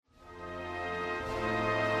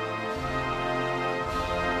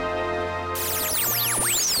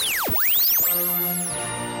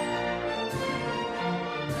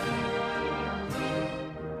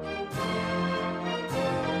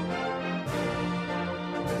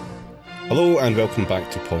Hello and welcome back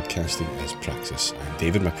to Podcasting as Praxis. I'm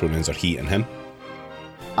David, my pronouns are he and him.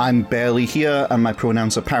 I'm barely here and my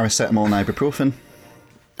pronouns are paracetamol and ibuprofen.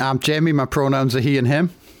 I'm Jamie, my pronouns are he and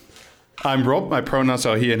him. I'm Rob, my pronouns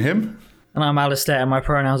are he and him. And I'm Alistair, and my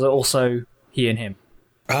pronouns are also he and him.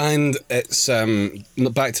 And it's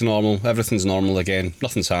back to normal, everything's normal again,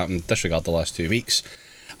 nothing's happened, disregard the last 2 weeks.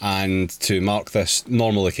 And to mark this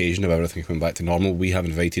normal occasion of everything coming back to normal, we have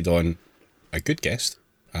invited on a good guest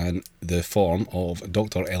in the form of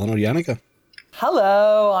Dr. Eleanor Janiga.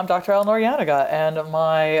 Hello, I'm Dr. Eleanor Janiga, and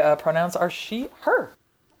my pronouns are she, her.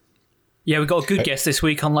 Yeah, we got a good guest this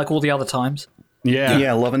week, unlike all the other times.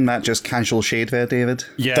 Yeah, loving that just casual shade there, David.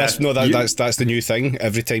 Yeah, That's the new thing.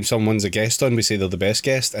 Every time someone's a guest on, we say they're the best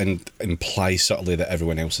guest and imply subtly that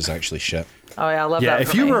everyone else is actually shit. Oh yeah, I love that. Yeah, for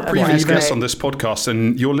if you me. were a That's previous great. guest on this podcast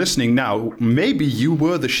and you're listening now, maybe you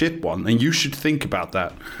were the shit one, and you should think about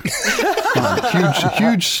that.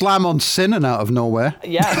 Huge slam on Sinan out of nowhere.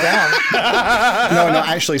 Yeah, damn. No,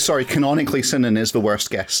 actually, sorry, canonically Sinan is the worst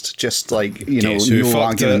guest. Just like, Guess who no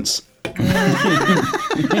fucked arguments.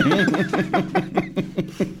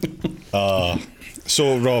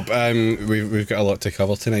 So, Rob, we've got a lot to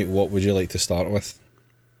cover tonight. What would you like to start with?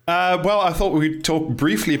 Well, I thought we'd talk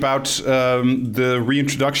briefly about the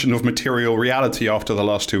reintroduction of material reality after the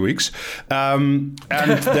last 2 weeks. And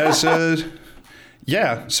there's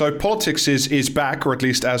so politics is back, or at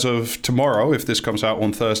least as of tomorrow, if this comes out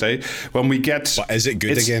on Thursday, when we get... But is it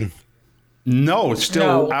good again? No, it's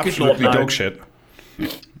still No, absolutely good Lord, no. dog shit.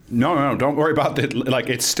 No, don't worry about it. Like,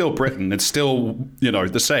 it's still Britain. It's still,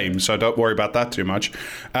 the same, so don't worry about that too much.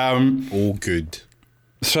 Oh, good.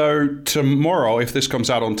 So tomorrow, if this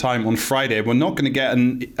comes out on time on Friday, we're not going to get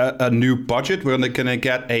a new budget. We're going to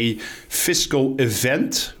get a fiscal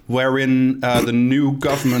event wherein the new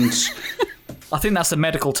government... I think that's a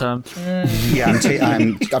medical term. Yeah,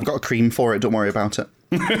 I've got a cream for it, don't worry about it.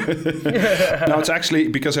 No, it's actually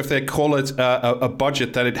because if they call it a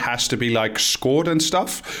budget, then it has to be like scored and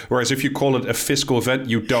stuff. Whereas if you call it a fiscal event,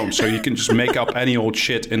 you don't. So you can just make up any old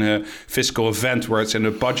shit in a fiscal event where it's in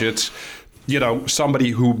a budget.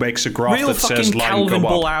 Somebody who makes a graph Real that fucking says line Calvin go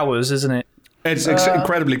Ball up. hours, isn't it? It's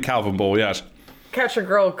incredibly Calvin Ball, yes. Catch a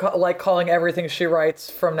girl calling everything she writes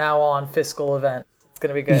from now on fiscal event. It's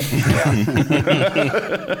gonna be good. Yeah.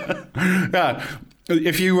 Yeah.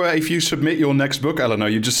 If you submit your next book, Eleanor,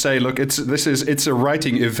 you just say, look, it's a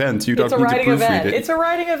writing event. You don't It's a need to writing proofread event. it. It's a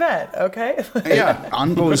writing event. Okay. Yeah.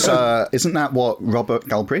 Anbo's, isn't that what Robert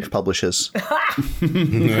Galbraith publishes?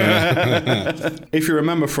 If you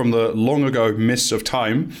remember from the long ago mists of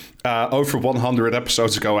time, over 100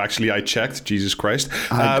 episodes ago, actually, I checked. Jesus Christ.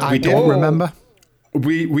 I don't remember.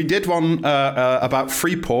 We did one about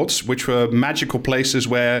free ports, which were magical places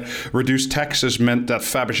where reduced taxes meant that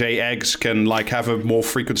Fabergé eggs can have a more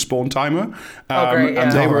frequent spawn timer. Great, yeah.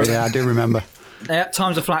 And they were Yeah, I do remember. Yeah,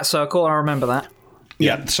 time's a flat circle, I remember that.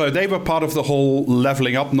 Yeah, so they were part of the whole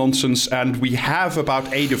leveling up nonsense, and we have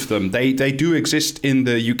about 8 of them. They do exist in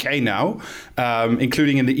the UK now,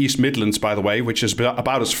 including in the East Midlands, by the way, which is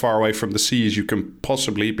about as far away from the sea as you can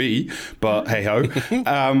possibly be. But hey ho.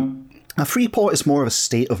 A free port is more of a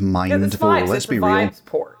state of mind, Yeah, it's though, vibes. let's It's be the real. vibes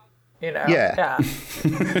port. Yeah.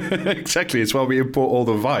 Exactly, it's why we import all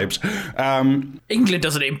the vibes. England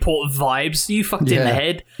doesn't import vibes. You fucked in the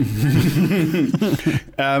head.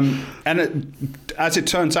 As it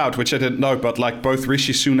turns out, which I didn't know, but both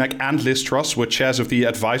Rishi Sunak and Liz Truss were chairs of the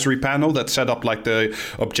advisory panel that set up the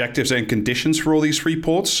objectives and conditions for all these free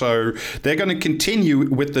ports. So they're going to continue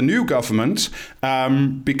with the new government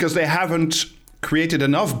because they haven't created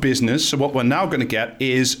enough business. So what we're now going to get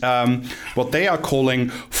is what they are calling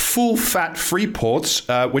full-fat free ports,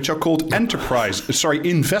 which are called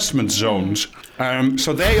investment zones.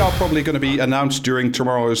 So they are probably going to be announced during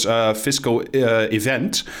tomorrow's fiscal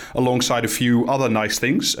event, alongside a few other nice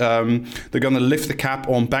things. They're going to lift the cap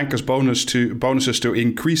on bankers' bonuses to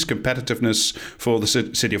increase competitiveness for the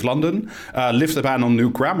City of London, lift the ban on new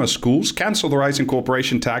grammar schools, cancel the rising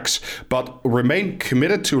corporation tax, but remain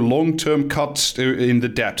committed to long-term cuts in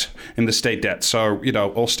the state debt. So,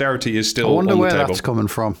 austerity is still on the table. I wonder where that's coming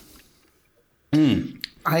from.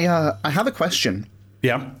 I have a question.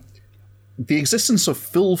 Yeah. The existence of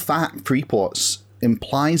full-fat free ports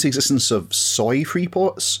implies the existence of soy free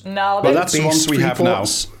ports? No, Well, that's the ones we have now.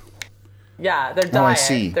 yeah, their Oh, I diet.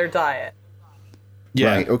 see. Their diet.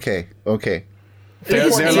 Yeah. Right, okay. They're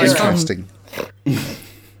Interesting.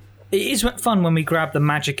 It is fun when we grab the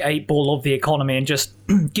magic 8-ball of the economy and just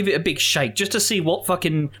give it a big shake, just to see what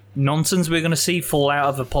fucking nonsense we're going to see fall out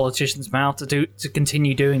of a politician's mouth to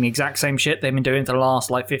continue doing the exact same shit they've been doing for the last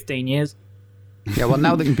 15 years. Yeah, well,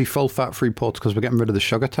 now they can be full fat free ports because we're getting rid of the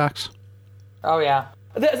sugar tax. Oh yeah.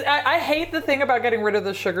 I hate the thing about getting rid of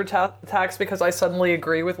the sugar tax because I suddenly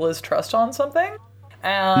agree with Liz Truss on something.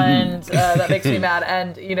 And that makes me mad.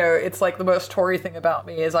 And, you know, it's like the most Tory thing about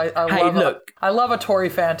me is I love a Tory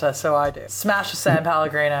Fanta, so I do. Smash a San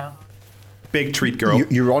Pellegrino. Big treat, girl.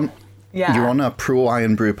 You're on a pro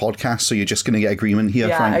Iron Brew podcast, so you're just going to get agreement here,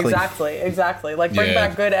 frankly. Exactly. Like, bring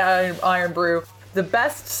back good Iron Brew. The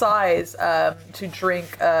best size to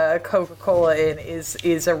drink Coca-Cola in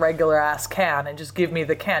is a regular-ass can, and just give me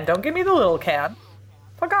the can. Don't give me the little can.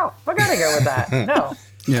 Fuck off. Fuck out of here with that. No.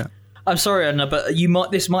 Yeah. I'm sorry, Anna, but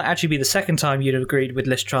this might actually be the second time you'd have agreed with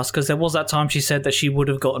Liz Truss, because there was that time she said that she would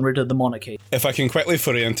have gotten rid of the monarchy. If I can quickly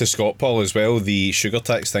foray into Scott Paul as well, the sugar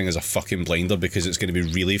tax thing is a fucking blinder, because it's going to be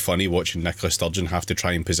really funny watching Nicola Sturgeon have to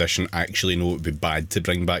try and position actually know it would be bad to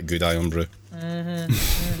bring back good Iron Brew.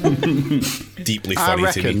 Deeply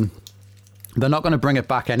funny to me. They're not going to bring it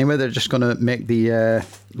back anyway. They're just going to make the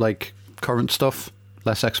current stuff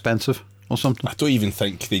less expensive or something. I don't even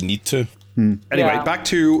think they need to. Anyway, back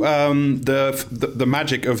to the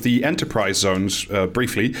magic of the enterprise zones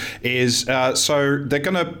briefly is so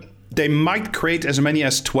they might create as many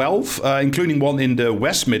as 12, including one in the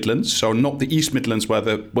West Midlands, so not the East Midlands where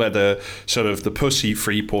the sort of the pussy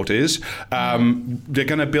Freeport is. They're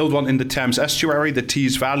going to build one in the Thames Estuary, the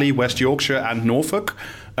Tees Valley, West Yorkshire, and Norfolk.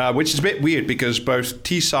 Which is a bit weird because both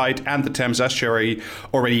Teesside and the Thames Estuary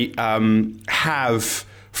already have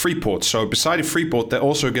Freeport. So beside Freeport, they're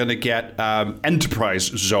also going to get enterprise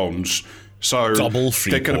zones. So double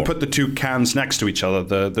Freeport. They're going to put the two cans next to each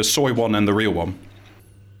other, the soy one and the real one.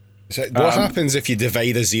 So what happens if you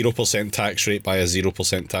divide a 0% tax rate by a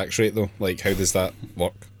 0% tax rate, though? Like, how does that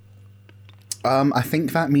work? I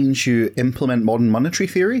think that means you implement modern monetary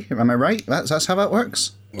theory. Am I right? That's how that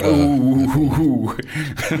works? Ooh.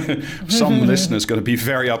 Some listeners going to be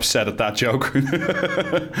very upset at that joke.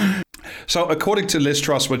 So, according to Liz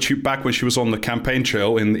Truss, when she was on the campaign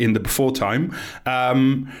trail in the before time,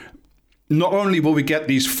 not only will we get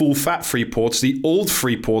these full-fat Freeports, the old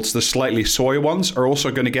Freeports, the slightly soy ones, are also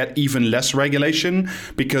going to get even less regulation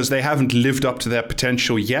because they haven't lived up to their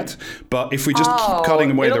potential yet. But if we just keep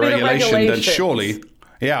cutting away the regulation, then surely,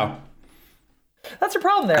 yeah. That's a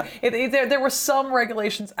problem there. There were some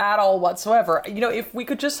regulations at all whatsoever. You know, if we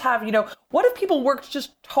could just have, what if people worked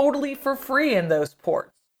just totally for free in those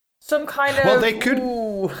ports? Some kind of... Well, they could...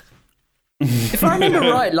 Ooh. If I remember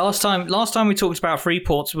right, last time we talked about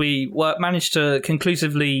Freeports, we managed to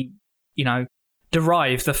conclusively,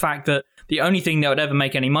 derive the fact that the only thing that would ever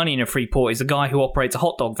make any money in a Freeport is a guy who operates a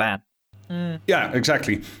hot dog van. Yeah,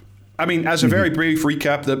 exactly. I mean, as a very brief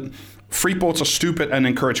recap, the Freeports are stupid and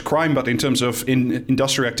encourage crime, but in terms of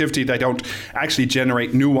industrial activity, they don't actually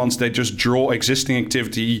generate new ones. They just draw existing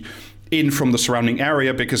activity in from the surrounding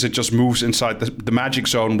area because it just moves inside the magic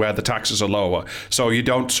zone where the taxes are lower. So you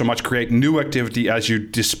don't so much create new activity as you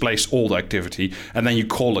displace old activity, and then you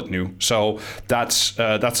call it new. So that's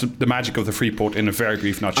the magic of the Freeport in a very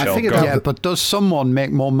brief nutshell. But does someone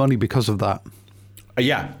make more money because of that?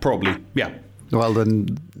 Yeah, probably. Yeah. Well,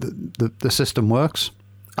 then the system works.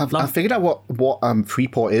 I figured out what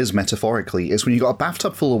Freeport is metaphorically. Is when you got a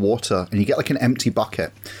bathtub full of water and you get like an empty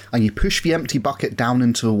bucket and you push the empty bucket down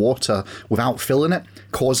into the water without filling it,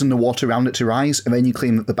 causing the water around it to rise, and then you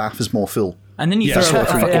claim that the bath is more full. And then you throw a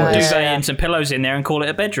fucking duvet and some pillows in there and call it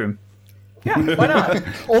a bedroom. Yeah, why not?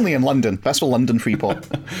 Only in London. That's for London Freeport.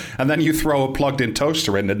 And then you throw a plugged-in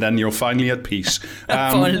toaster in, and then you're finally at peace.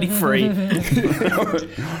 Finally free.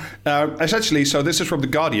 Essentially, so this is from The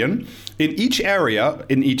Guardian. In each area,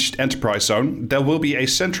 in each enterprise zone, there will be a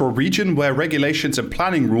central region where regulations and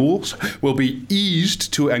planning rules will be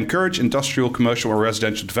eased to encourage industrial, commercial, or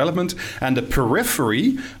residential development, and a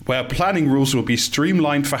periphery where planning rules will be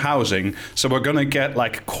streamlined for housing. So we're going to get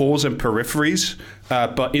like cores and peripheries,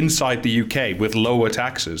 but inside the UK with lower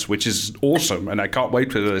taxes, which is awesome, and I can't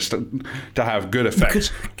wait for this to have good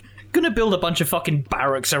effects. Gonna build a bunch of fucking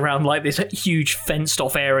barracks around like this huge fenced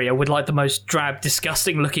off area with like the most drab,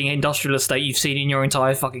 disgusting looking industrial estate you've seen in your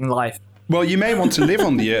entire fucking life. Well, you may want to live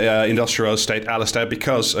on the industrial estate, Alistair,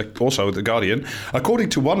 because, also The Guardian,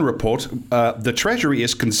 according to one report, the Treasury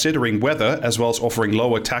is considering whether, as well as offering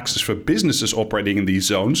lower taxes for businesses operating in these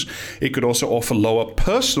zones, it could also offer lower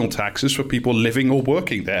personal taxes for people living or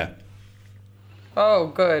working there. Oh,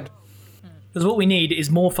 good. Because what we need is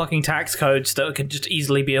more fucking tax codes that can just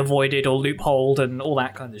easily be avoided or loopholed and all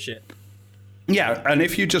that kind of shit. Yeah, and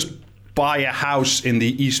if you just buy a house in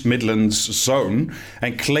the East Midlands zone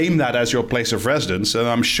and claim that as your place of residence, and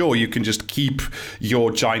I'm sure you can just keep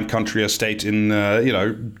your giant country estate in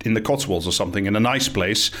in the Cotswolds or something, in a nice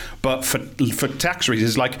place. But for tax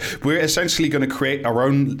reasons, like, we're essentially going to create our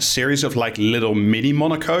own series of like little mini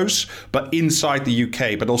Monacos, but inside the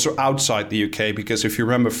UK, but also outside the UK, because if you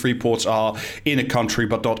remember, free ports are in a country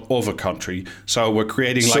but not of a country. So we're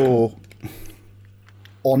creating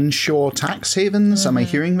onshore tax havens. Am I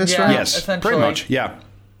hearing this right? Yes, pretty much. Yeah.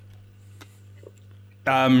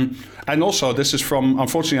 And also, this is from,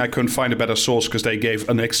 unfortunately, I couldn't find a better source because they gave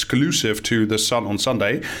an exclusive to The Sun on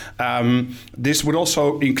Sunday. This would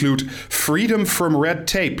also include freedom from red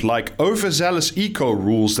tape, like overzealous eco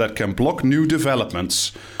rules that can block new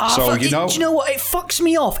developments. Do you know what? It fucks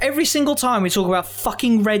me off every single time we talk about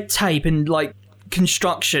fucking red tape and like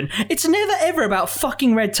construction. It's never ever about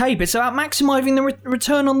fucking red tape. It's about maximising the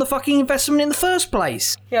return on the fucking investment in the first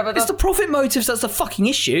place. Yeah, but it's the profit motives that's the fucking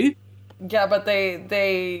issue. Yeah, but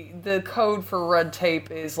the code for red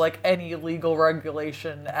tape is like any legal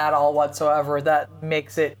regulation at all whatsoever that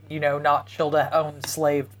makes it, not chill to own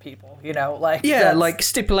slave people, like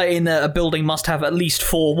stipulating that a building must have at least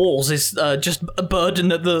 4 walls is just a burden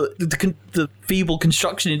that the feeble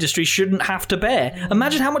construction industry shouldn't have to bear.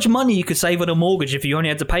 Imagine how much money you could save on a mortgage if you only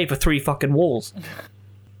had to pay for 3 fucking walls.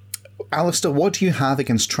 Alistair, what do you have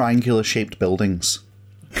against triangular-shaped buildings?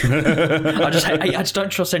 I just don't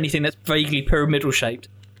trust anything that's vaguely pyramidal shaped.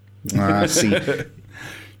 I see.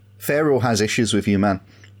 Pharaoh has issues with you, man.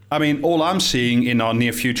 I mean, all I'm seeing in our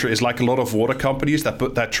near future is like a lot of water companies that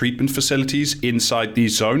put their treatment facilities inside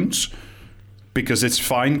these zones because it's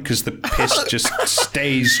fine, because the piss just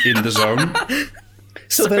stays in the zone.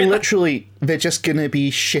 So they're just going to be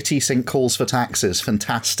shitty sinkholes for taxes.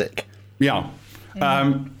 Fantastic. Yeah.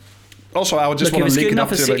 Also, I would just want to link it up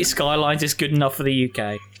to... It's good enough for City Skylines, it's good enough for the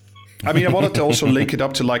UK. I mean, I wanted to also link it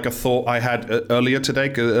up to like a thought I had earlier today,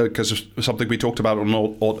 because of something we talked about on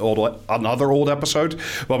another old episode,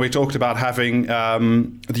 where we talked about having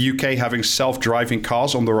the UK having self-driving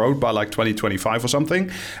cars on the road by like 2025 or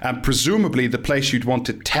something. And presumably the place you'd want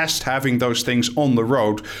to test having those things on the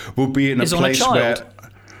road would be in a place where...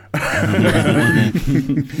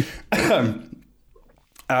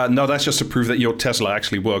 No, that's just to prove that your Tesla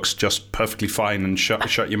actually works just perfectly fine and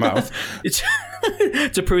shut your mouth. It's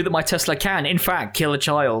to prove that my Tesla can, in fact, kill a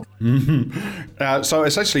child. So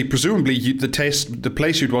essentially, presumably, the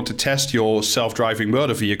place you'd want to test your self-driving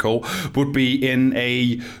murder vehicle would be in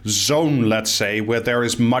a zone, let's say, where there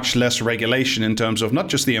is much less regulation in terms of not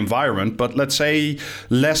just the environment, but let's say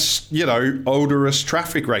less, odorous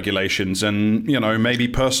traffic regulations and, maybe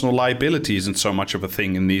personal liability isn't so much of a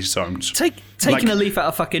thing in these zones. Taking a leaf out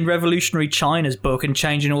of fucking Revolutionary China's book and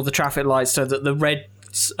changing all the traffic lights so that the red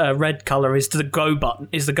color is the go button,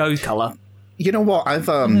 is the go color. You know what?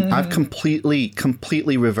 I've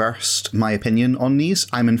completely reversed my opinion on these.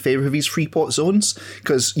 I'm in favour of these Freeport zones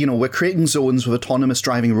because, we're creating zones with autonomous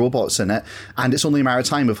driving robots in it, and it's only a matter of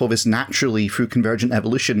time before this naturally, through convergent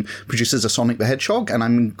evolution, produces a Sonic the Hedgehog, and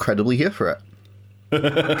I'm incredibly here for it.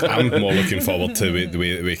 I'm more looking forward to the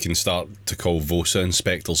way that we can start to call Vosa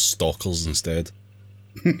inspectors stalkers instead.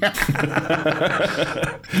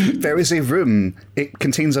 There is a room. It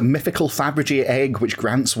contains a mythical Fabergé egg which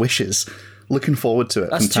grants wishes. Looking forward to it.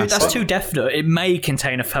 That's too definite. It may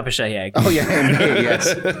contain a Fabergé egg. Oh yeah, it may,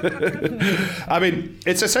 yes. I mean,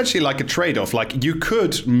 it's essentially like a trade-off. Like, you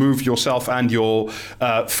could move yourself and your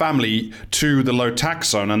family to the low tax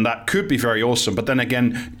zone, and that could be very awesome. But then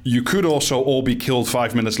again, you could also all be killed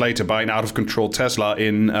 5 minutes later by an out-of-control Tesla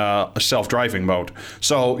in a self-driving mode.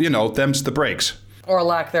 So, them's the breaks. Or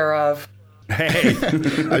lack thereof. Hey.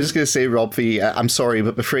 I was just going to say, Rob, I'm sorry,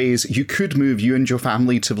 but the phrase, you could move you and your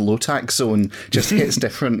family to the low tax zone, just hits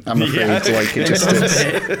different, I'm afraid. Yeah. Like, it just is.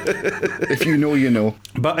 If you know, you know.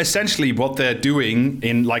 But essentially what they're doing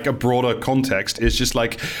in like a broader context is just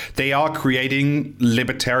like they are creating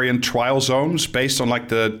libertarian trial zones based on like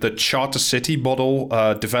the Charter City model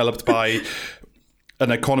developed by an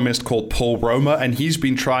economist called Paul Romer, and he's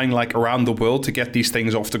been trying like around the world to get these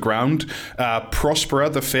things off the ground.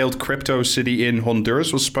 Prospera, the failed crypto city in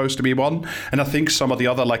Honduras, was supposed to be one, and I think some of the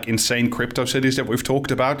other like insane crypto cities that we've talked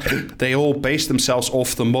about, they all base themselves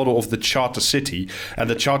off the model of the Charter City, and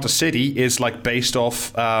the Charter City is like based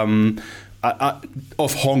off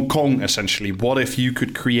of Hong Kong, essentially. What if you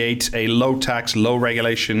could create a low-tax,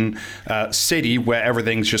 low-regulation city where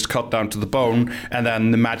everything's just cut down to the bone, and then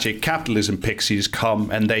the magic capitalism pixies come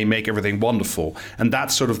and they make everything wonderful? And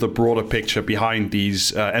that's sort of the broader picture behind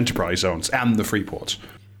these enterprise zones and the free ports.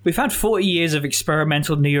 we've had 40 years of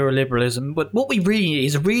experimental neoliberalism, but what we really need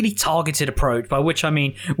is a really targeted approach, by which I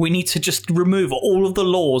mean we need to just remove all of the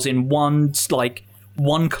laws in one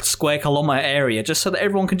square kilometre area, just so that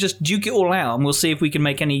everyone can just duke it all out, and we'll see if we can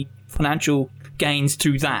make any financial gains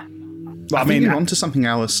through that. I mean, you're onto something,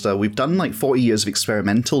 Alistair. We've done like 40 years of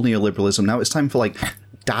experimental neoliberalism. Now it's time for like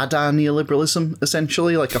Dada neoliberalism,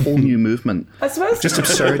 essentially, like a whole new movement. I suppose just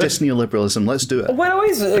absurdist neoliberalism. Let's do it. What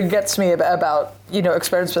always gets me about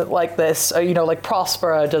experiments like this, like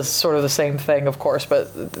Prospera does sort of the same thing, of course. But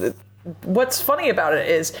what's funny about it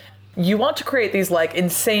is you want to create these like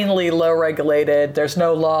insanely low regulated. There's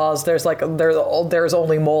no laws. There's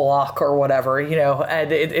only Moloch or whatever,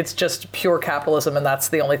 and it's just pure capitalism, and that's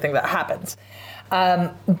the only thing that happens.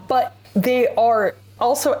 But they are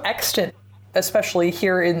also extant, especially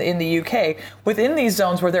here in the UK, within these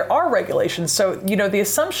zones where there are regulations. So, the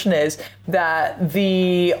assumption is that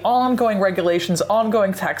the ongoing regulations,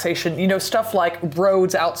 ongoing taxation, stuff like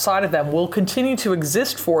roads outside of them will continue to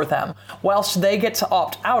exist for them whilst they get to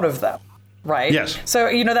opt out of them. Right? Yes.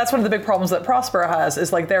 So, that's one of the big problems that Prospera has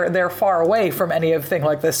is like they're far away from anything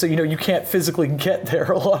like this. So, you can't physically get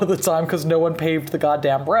there a lot of the time because no one paved the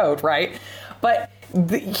goddamn road, right? But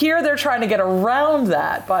here they're trying to get around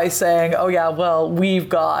that by saying, oh yeah, well, we're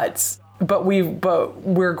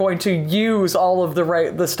going to use all of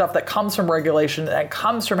the stuff that comes from regulation and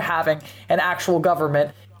comes from having an actual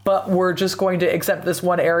government, but we're just going to exempt this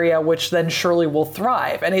one area, which then surely will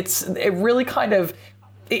thrive. And it really kind of,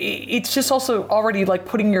 it's just also already like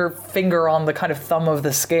putting your finger on the kind of thumb of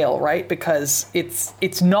the scale, right? Because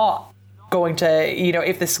it's not going to,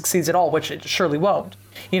 if this succeeds at all, which it surely won't.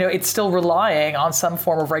 It's still relying on some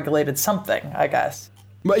form of regulated something, I guess.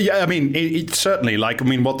 But yeah, I mean, it's certainly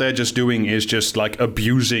what they're just doing is just like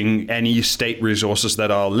abusing any state resources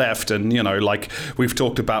that are left. And, like we've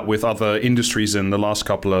talked about with other industries in the last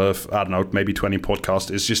couple of, I don't know, maybe 20 podcasts,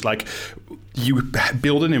 it's just like you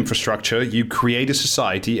build an infrastructure, you create a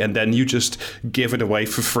society, and then you just give it away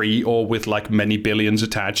for free or with like many billions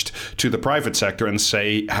attached to the private sector and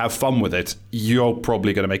say, have fun with it. You're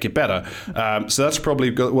probably going to make it better. So that's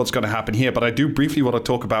probably what's going to happen here. But I do briefly want to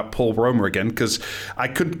talk about Paul Romer again, because I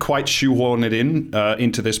couldn't quite shoehorn it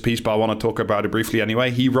into this piece, but I want to talk about it briefly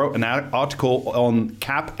anyway. He wrote an article on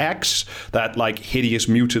CapX, that like hideous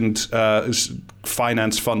mutant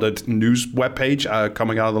finance-funded news webpage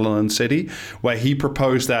coming out of the London City, where he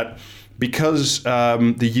proposed that because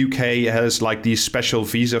the UK has like these special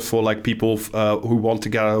visa for like people who want to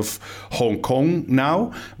get out of Hong Kong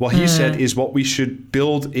now, what he said is what we should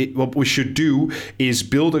do is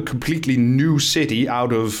build a completely new city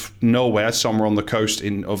out of nowhere, somewhere on the coast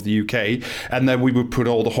of the UK, and then we would put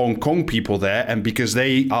all the Hong Kong people there, and because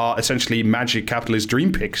they are essentially magic capitalist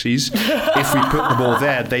dream pixies, if we put them all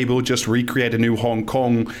there, they will just recreate a new Hong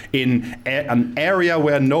Kong in an area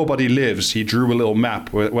where nobody lives. He drew a little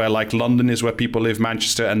map where like London is where people live,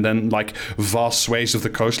 Manchester, and then like vast swathes of the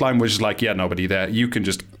coastline, which is like, yeah, nobody there. You can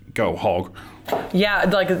just go hog. Yeah,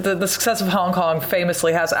 like the success of Hong Kong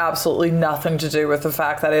famously has absolutely nothing to do with the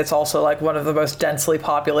fact that it's also like one of the most densely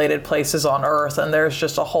populated places on Earth, and there's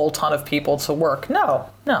just a whole ton of people to work. No.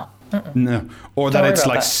 No, or that it's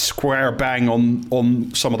like square bang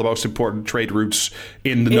on some of the most important trade routes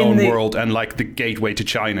in the known world, and like the gateway to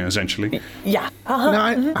China, essentially. Yeah.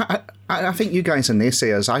 No, I think you guys are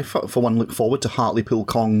naysayers. I, for one, look forward to Hartlepool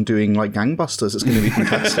Kong doing like gangbusters. It's going to be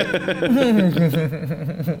fantastic.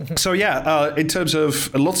 So yeah, in terms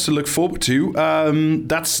of lots to look forward to,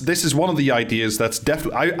 this is one of the ideas that's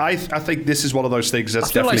definitely. I think this is one of those things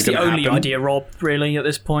that's definitely going to happen. I feel like it's the only idea, Rob, really, at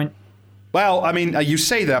this point. Well, I mean, you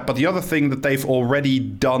say that, but the other thing that they've already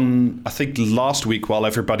done, I think last week, while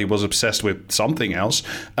everybody was obsessed with something else,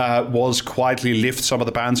 was quietly lift some of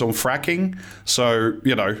the bans on fracking. So,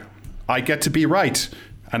 I get to be right.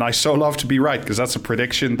 And I so love to be right, because that's a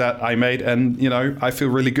prediction that I made. And, I feel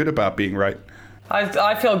really good about being right.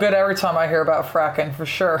 I feel good every time I hear about fracking, for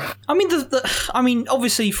sure. I mean,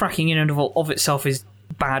 obviously fracking in and of itself is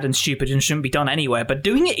bad and stupid and shouldn't be done anywhere, but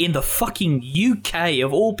doing it in the fucking UK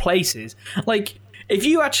of all places, like, if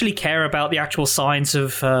you actually care about the actual science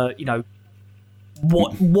of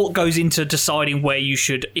what goes into deciding where you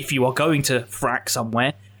should, if you are going to frack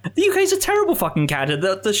somewhere, the UK is a terrible fucking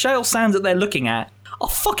candidate. The shale sands that they're looking at are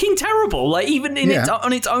fucking terrible, like, even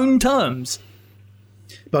on its own terms.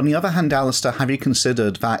 But on the other hand, Alistair, have you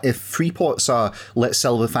considered that if Freeports are let's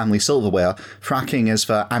sell the family silverware, fracking is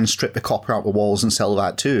for and strip the copper out the walls and sell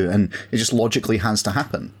that too, and it just logically has to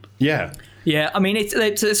happen? Yeah. Yeah, I mean,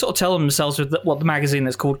 they sort of tell themselves with the magazine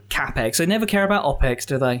that's called CapEx. They never care about OPEX,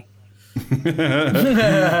 do they?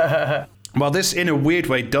 Well, this, in a weird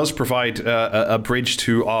way, does provide a bridge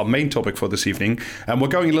to our main topic for this evening. And we're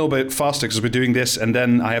going a little bit faster because we're doing this. And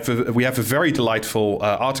then we have a very delightful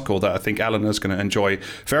article that I think Alan is going to enjoy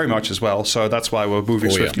very much as well. So that's why we're moving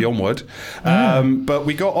swiftly onward. But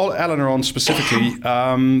we got Eleanor on specifically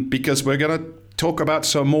because we're going to talk about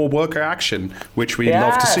some more worker action, which we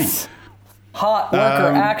love to see. Hot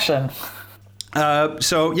worker action.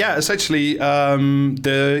 Essentially,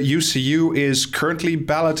 the UCU is currently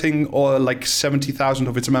balloting like 70,000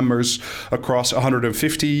 of its members across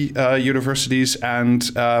 150 universities, and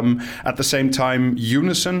at the same time,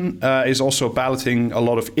 Unison is also balloting a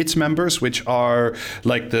lot of its members, which are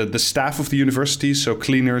like the staff of the universities, so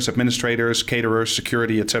cleaners, administrators, caterers,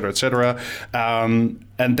 security, etc.,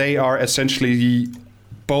 and they are essentially.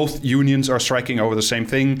 Both unions are striking over the same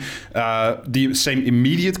thing, the same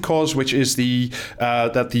immediate cause, which is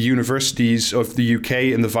that the universities of the UK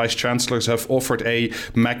and the vice chancellors have offered a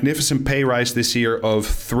magnificent pay rise this year of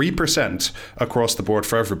 3% across the board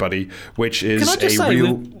for everybody, which is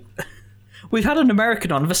real. We've had an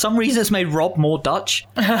American on. For some reason, it's made Rob more Dutch.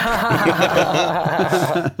 So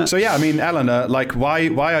yeah, I mean, Eleanor, like, why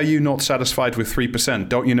are you not satisfied with 3%?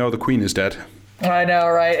 Don't you know the Queen is dead? I know,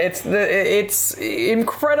 right? It's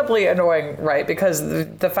incredibly annoying, right? Because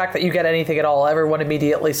the fact that you get anything at all, everyone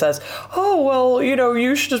immediately says, "Oh, well,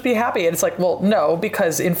 you should just be happy." And it's like, well, no,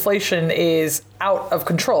 because inflation is out of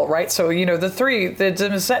control, right? So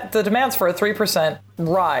the demands for a 3%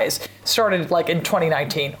 rise started like in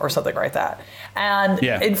 2019 or something like that, and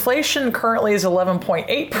inflation currently is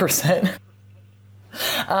 11.8%.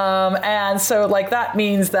 And so like that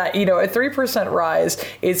means that a 3% rise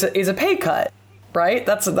is a pay cut. Right?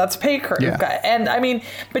 That's pay curve. Yeah. And I mean,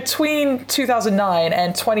 between 2009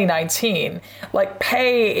 and 2019, like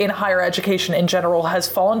pay in higher education in general has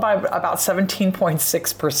fallen by about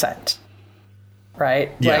 17.6%.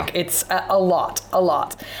 Right? Yeah. Like it's a lot.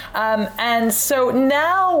 And so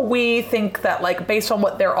now we think that like based on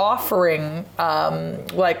what they're offering,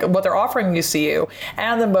 UCU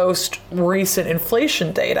and the most recent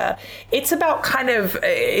inflation data, it's about kind of,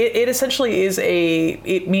 it essentially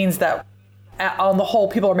it means that on the whole,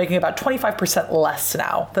 people are making about 25% less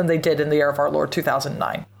now than they did in the year of our Lord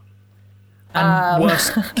 2009. And worse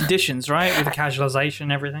conditions, right? With the casualization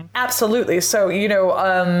and everything. Absolutely. So,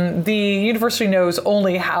 the university knows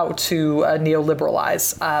only how to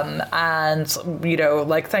neoliberalize. And,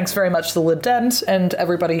 thanks very much to the Lib Dems and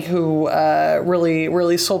everybody who really,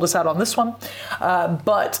 really sold us out on this one.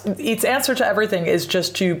 But its answer to everything is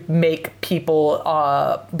just to make people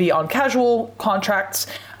be on casual contracts.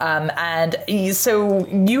 And so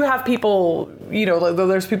you have people,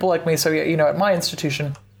 there's people like me. So, at my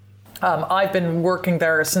institution, I've been working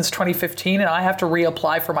there since 2015, and I have to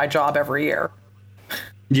reapply for my job every year.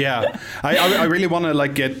 Yeah, I really want to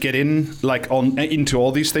like get in like into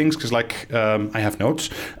all these things because like I have notes,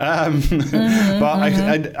 but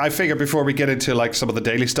I figure before we get into like some of the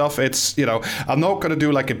daily stuff, it's I'm not going to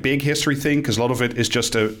do like a big history thing because a lot of it is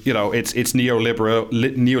just it's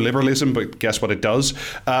neoliberalism, but guess what it does.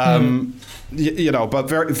 But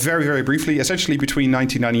very, very, very briefly, essentially between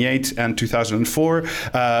 1998 and 2004,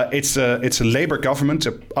 it's a Labour government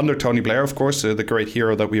under Tony Blair, of course, the great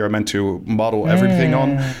hero that we are meant to model everything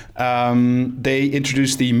on. They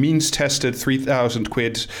introduced the means-tested 3,000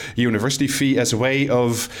 quid university fee as a way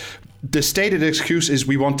of. The stated excuse is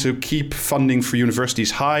we want to keep funding for universities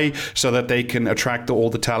high so that they can attract all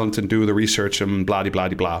the talent and do the research and blah, blah,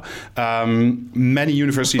 blah, blah. Many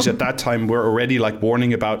universities at that time were already like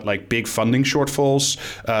warning about like big funding shortfalls,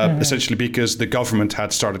 essentially because the government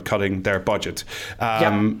had started cutting their budget.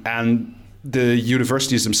 And the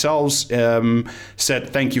universities themselves said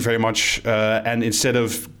thank you very much, and instead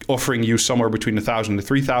of offering you somewhere between 1,000 to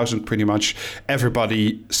 3,000, pretty much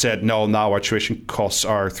everybody said no. Now our tuition costs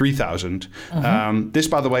are 3,000. This,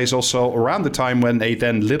 by the way, is also around the time when a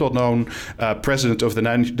then little-known president of the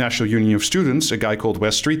National Union of Students, a guy called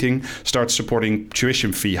Wes Streeting, starts supporting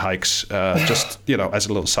tuition fee hikes. Just as a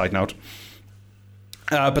little side note.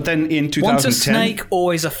 But then in 2010, once a snake,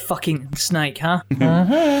 always a fucking snake, huh?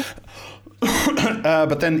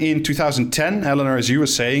 But then in 2010, Eleanor, as you were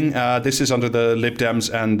saying, this is under the Lib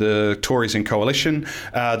Dems and the Tories in coalition.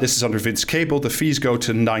 This is under Vince Cable. The fees go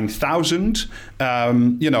to 9,000.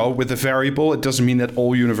 With a variable, it doesn't mean that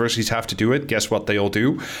all universities have to do it. Guess what? They all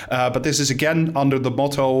do. But this is again under the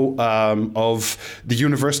motto of the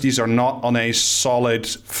universities are not on a solid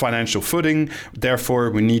financial footing. Therefore,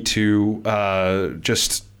 we need to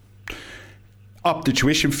just up the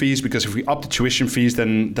tuition fees, because if we up the tuition fees,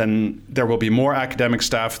 then there will be more academic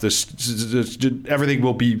staff. Everything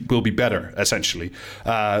will be better, essentially.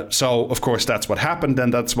 So of course that's what happened,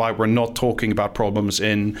 and that's why we're not talking about problems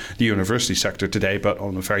in the university sector today, but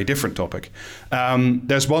on a very different topic.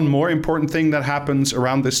 There's one more important thing that happens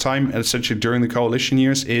around this time, essentially during the coalition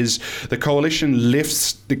years, is the coalition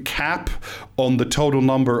lifts the cap on the total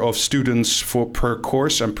number of students per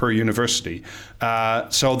course and per university.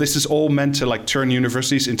 So this is all meant to like turn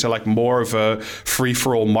universities into like more of a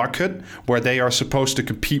free-for-all market where they are supposed to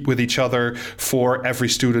compete with each other for every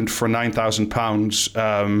student for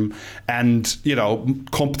 £9,000. And, you know,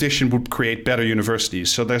 competition would create better universities.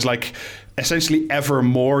 So there's like essentially ever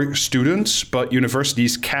more students, but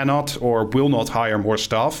universities cannot or will not hire more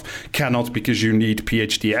staff. Cannot, because you need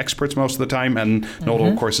PhD experts most of the time, and not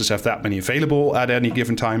all courses have that many available at any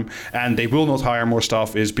given time. And they will not hire more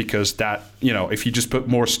staff is because that, you know, if you just put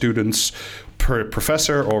more students per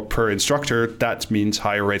professor or per instructor, that means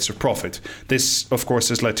higher rates of profit. This, of course,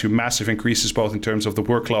 has led to massive increases both in terms of the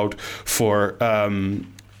workload for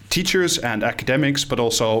teachers and academics, but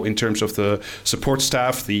also in terms of the support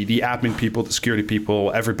staff, the admin people, the security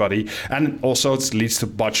people, everybody. And also it leads to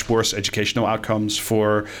much worse educational outcomes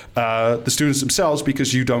for the students themselves,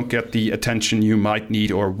 because you don't get the attention you might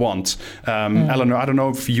need or want. Eleanor, I don't know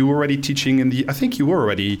if you were already teaching I think you were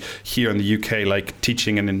already here in the UK, like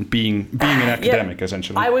teaching and in being an academic,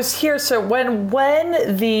 essentially. I was here. So when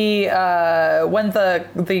the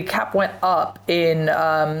cap went up in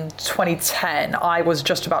 2010, I was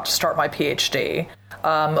just about to start my PhD.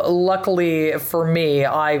 Luckily for me,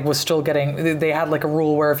 I was still they had like a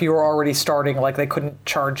rule where if you were already starting, like they couldn't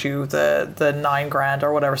charge you the $9,000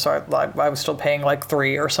 or whatever. So I was still paying like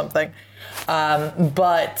 $3,000 or something.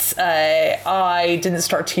 But I didn't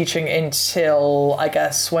start teaching until, I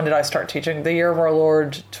guess, when did I start teaching? The year of our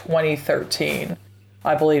Lord 2013.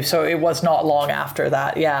 I believe. So it was not long after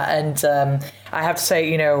that. Yeah. And I have to say,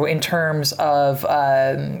 you know, in terms of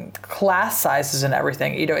class sizes and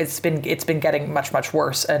everything, you know, it's been getting much, much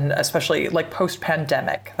worse. And especially like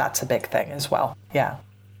post-pandemic, that's a big thing as well. Yeah.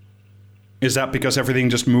 Is that because everything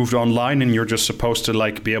just moved online and you're just supposed to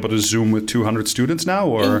like be able to Zoom with 200 students now,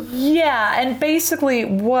 or? Yeah, and basically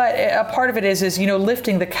what a part of it is, you know,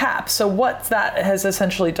 lifting the cap. So what that has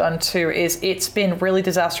essentially done too is it's been really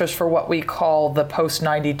disastrous for what we call the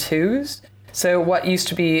post-92s. So what used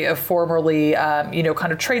to be formerly, you know,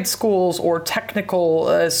 kind of trade schools or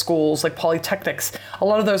technical schools like polytechnics, a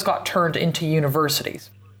lot of those got turned into universities.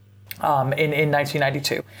 In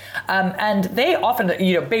 1992. And they often,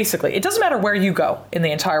 you know, basically, it doesn't matter where you go in the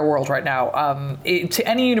entire world right now. To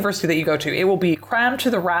any university that you go to, it will be crammed to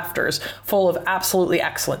the rafters full of absolutely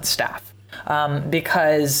excellent staff.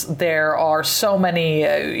 Because there are so many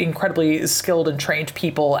incredibly skilled and trained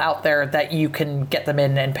people out there that you can get them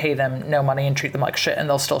in and pay them no money and treat them like shit, and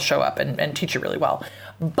they'll still show up and teach you really well.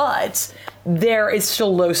 But there is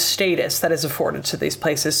still low status that is afforded to these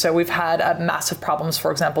places. So we've had massive problems,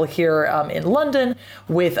 for example, here in London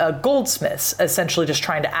with goldsmiths essentially just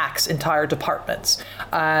trying to axe entire departments.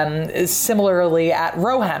 Similarly, at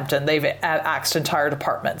Roehampton, they've axed entire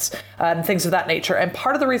departments, things of that nature. And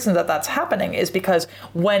part of the reason that that's happening is because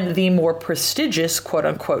when the more prestigious, quote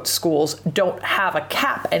unquote, schools don't have a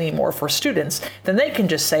cap anymore for students, then they can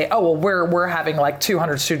just say, oh, well, we're having like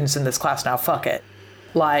 200 students in this class now, fuck it.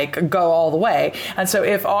 Like, go all the way. And so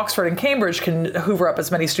if Oxford and Cambridge can hoover up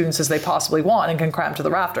as many students as they possibly want and can cram to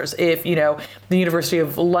the rafters, if, you know, the University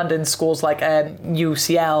of London schools like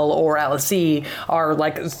UCL or LSE are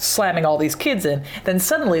like slamming all these kids in, then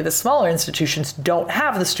suddenly the smaller institutions don't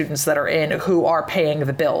have the students that are in who are paying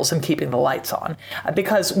the bills and keeping the lights on.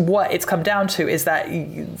 Because what it's come down to is that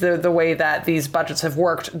the way that these budgets have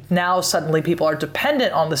worked, now suddenly people are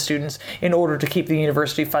dependent on the students in order to keep the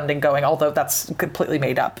university funding going, although that's completely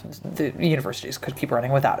made up. The universities could keep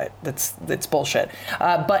running without it. It's bullshit.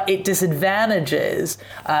 But it disadvantages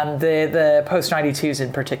the post-92s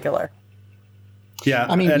in particular. Yeah,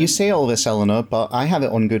 I mean, you say all this, Eleanor, but I have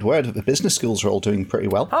it on good word that the business schools are all doing pretty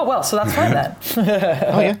well. Oh, well, so that's fine then.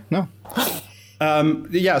 Oh, yeah, no.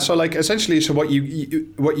 Yeah, so like essentially, so what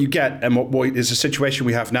you get and what is a situation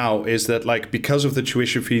we have now is that like because of the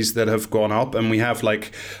tuition fees that have gone up, and we have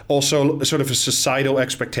like also sort of a societal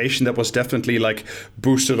expectation that was definitely like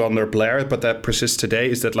boosted under Blair, but that persists today,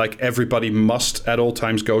 is that like everybody must at all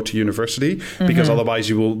times go to university because otherwise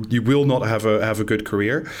you will not have a good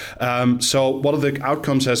career. So one of the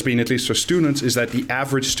outcomes has been, at least for students, is that the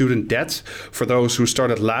average student debt for those who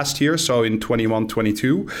started last year, so in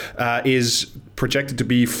 21-22, is projected to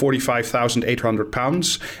be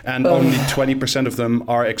 £45,800, and only 20% of them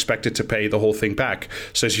are expected to pay the whole thing back.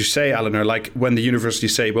 So as you say, Eleanor, like when the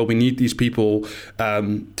universities say, well, we need these people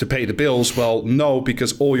to pay the bills, well, no,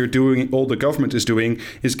 because all the government is doing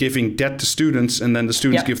is giving debt to students, and then the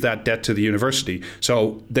students give that debt to the university.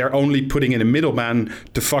 So they're only putting in a middleman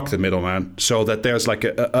to fuck the middleman, so that there's like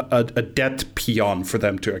a debt peon for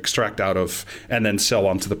them to extract out of and then sell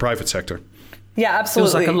on to the private sector. Yeah,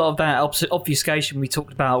 absolutely. Feels like a lot of that obfuscation we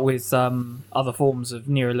talked about with other forms of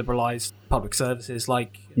neoliberalized public services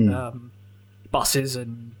like buses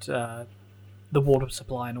and the water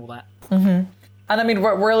supply and all that. Mm-hmm. And I mean,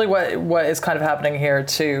 really what is kind of happening here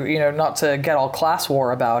too, you know, not to get all class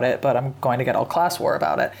war about it, but I'm going to get all class war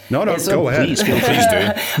about it. No, go ahead. Please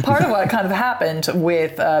do. Part of what kind of happened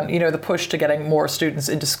with, the push to getting more students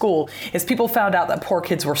into school is people found out that poor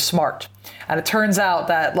kids were smart. And it turns out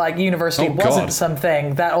that like university wasn't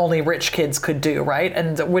something that only rich kids could do, right?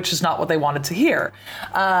 And which is not what they wanted to hear.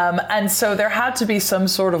 And so there had to be some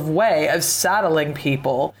sort of way of saddling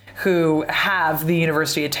people who have the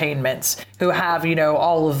university attainments, who have,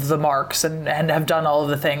 all of the marks and have done all of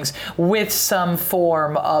the things with some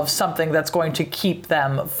form of something that's going to keep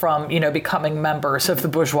them from, becoming members of the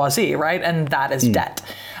bourgeoisie, right? And that is debt.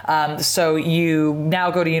 So you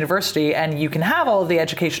now go to university and you can have all of the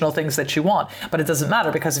educational things that you want, but it doesn't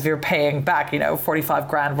matter because if you're paying back, 45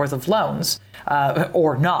 grand worth of loans,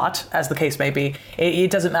 or not, as the case may be,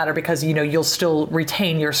 it doesn't matter because, you'll still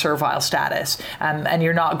retain your servile status, and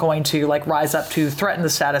you're not going to rise up to threaten the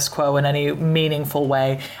status quo in any meaningful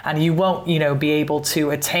way. And you won't, be able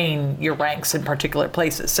to attain your ranks in particular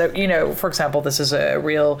places. So, for example, this is a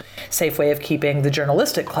real safe way of keeping the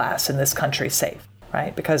journalistic class in this country safe.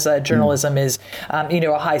 Right, because journalism is,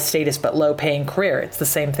 a high status but low paying career. It's the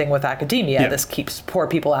same thing with academia. Yeah. This keeps poor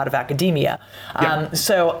people out of academia.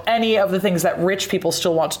 So any of the things that rich people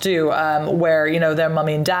still want to do, where their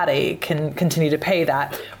mummy and daddy can continue to pay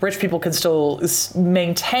that, rich people can still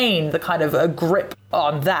maintain the kind of a grip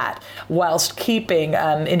on that, whilst keeping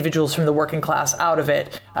individuals from the working class out of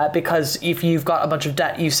it. Because if you've got a bunch of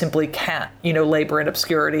debt, you simply can't, labor in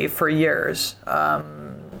obscurity for years.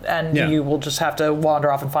 And you will just have to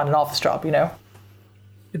wander off and find an office job,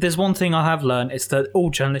 If there's one thing I have learned, it's that all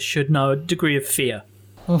journalists should know a degree of fear.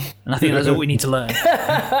 And I think that's all we need to learn.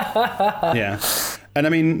 Yeah. And I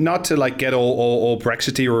mean, not to get all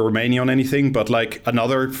Brexity or Romania on anything, but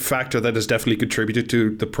another factor that has definitely contributed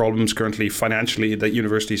to the problems currently financially that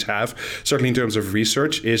universities have, certainly in terms of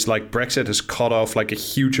research, is Brexit has cut off a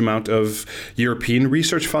huge amount of European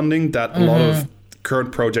research funding that a lot of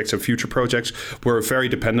current projects and future projects were very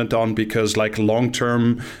dependent on, because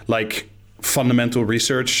long-term fundamental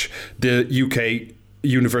research, the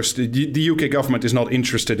UK government is not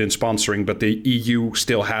interested in sponsoring, but the EU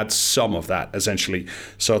still had some of that essentially.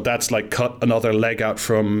 So that's cut another leg out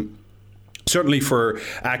from, certainly for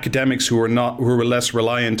academics who were less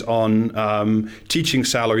reliant on teaching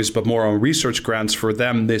salaries, but more on research grants. For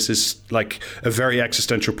them, this is a very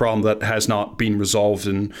existential problem that has not been resolved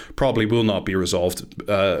and probably will not be resolved.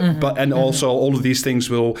 Also, all of these things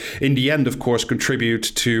will, in the end, of course, contribute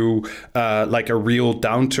to a real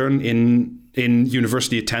downturn in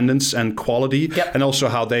university attendance and quality, and also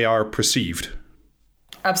how they are perceived.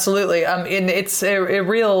 Absolutely. And it's a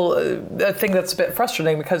real thing that's a bit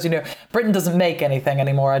frustrating because, Britain doesn't make anything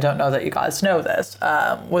anymore. I don't know that you guys know this,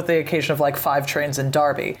 with the occasion of 5 trains in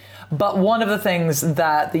Derby. But one of the things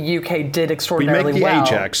that the UK did extraordinarily well...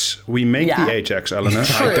 We make the Ajax, Eleanor.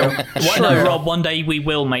 No, Rob, one day we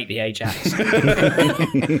will make the Ajax.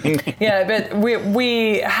 Yeah, but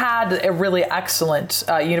we had a really excellent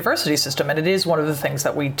university system, and it is one of the things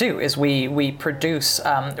that we do, is we produce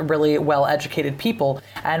really well-educated people,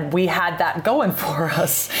 and we had that going for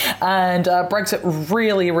us. And Brexit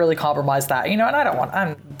really, really compromised that. And I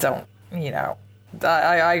don't we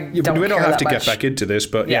don't have to much. get back into this,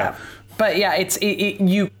 but yeah. But yeah,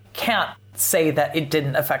 you can't say that it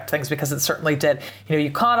didn't affect things, because it certainly did.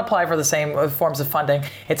 You can't apply for the same forms of funding.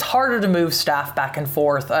 It's harder to move staff back and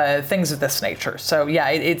forth, things of this nature. So yeah,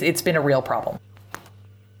 it's been a real problem.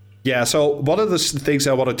 Yeah, so one of the things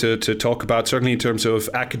I wanted to talk about, certainly in terms of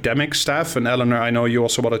academic staff, and Eleanor, I know you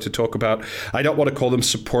also wanted to talk about, I don't want to call them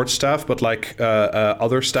support staff, but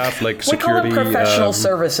other staff, like security. We call them professional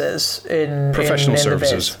services in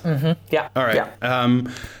services. Mm-hmm. Yeah. All right. Yeah.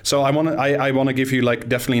 So I want to give you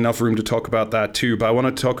definitely enough room to talk about that too, but I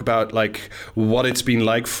want to talk about what it's been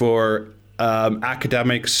like for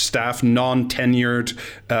academic staff, non-tenured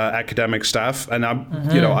academic staff, and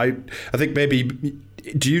I think maybe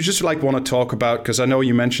do you just like want to talk about, because I know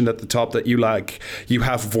you mentioned at the top that you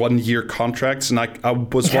have 1-year contracts, and I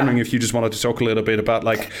was wondering if you just wanted to talk a little bit about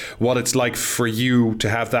like what it's like for you to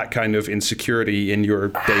have that kind of insecurity in your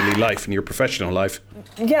daily life, in your professional life.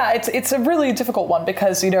 Yeah, it's a really difficult one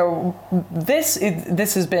because, you know, this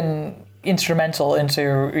has been instrumental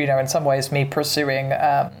into, you know, in some ways me pursuing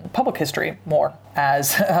public history more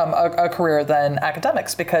as a career than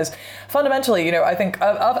academics, because fundamentally, you know, I think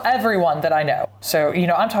of everyone that I know, so, you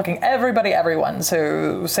know, I'm talking everyone,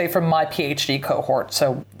 so say from my PhD cohort,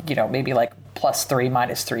 so, you know, maybe like +3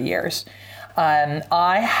 -3 years,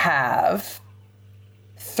 I have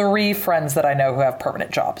 3 friends that I know who have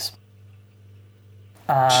permanent jobs.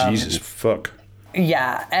 Jesus fuck.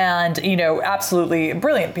 Yeah, and you know, absolutely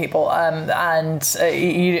brilliant people, and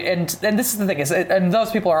this is the thing is, and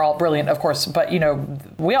those people are all brilliant, of course, but you know,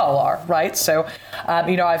 we all are, right? So,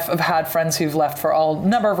 you know, I've had friends who've left for all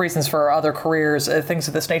number of reasons, for other careers, things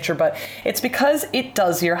of this nature, but it's because it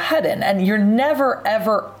does your head in, and you're never,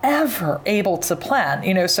 ever able to plan,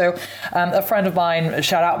 you know. So, a friend of mine,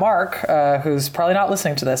 shout out Mark, who's probably not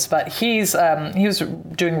listening to this, but he was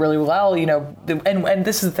doing really well, you know, and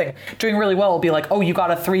this is the thing, doing really well will be like, oh, you got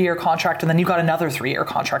a 3-year contract, and then you got another 3-year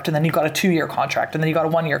contract, and then you got a 2-year contract, and then you got a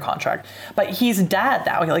 1-year contract. But he's a dad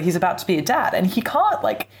now, like he's about to be a dad, and he can't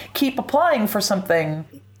like keep applying for something,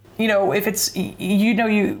 you know, if it's, you know,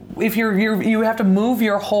 you have to move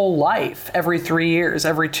your whole life every 3 years,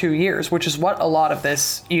 every 2 years, which is what a lot of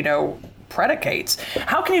this, you know, predicates.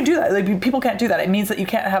 How can you do that? Like, people can't do that. It means that you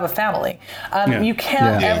can't have a family. You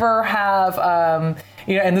can't ever have,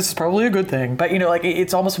 you know, and this is probably a good thing, but, you know, like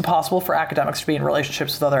it's almost impossible for academics to be in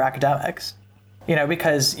relationships with other academics, you know,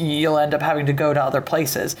 because you'll end up having to go to other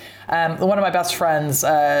places. One of my best friends,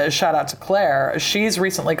 shout out to Claire, she's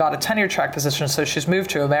recently got a tenure track position, so she's moved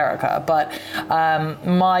to America. But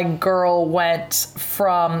my girl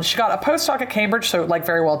she got a postdoc at Cambridge, so like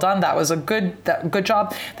very well done. That was a good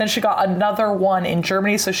job. Then she got another one in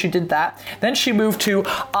Germany, so she did that. Then she moved to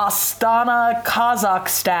Astana,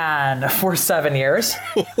 Kazakhstan for 7 years.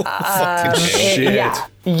 Shit.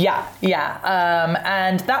 Yeah.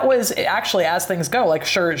 And that was actually, as things go, like,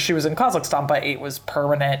 sure, she was in Kazakhstan, but it was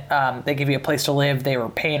permanent. They give you a place to live. They were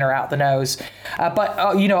paying her out the nose.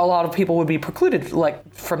 But, you know, a lot of people would be precluded, like,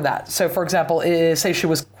 from that. So, for example, say she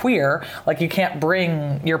was queer, like, you can't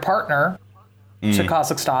bring your partner to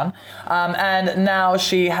Kazakhstan. And now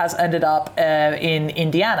she has ended up in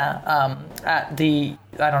Indiana at the,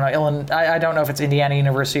 I don't know, I don't know if it's Indiana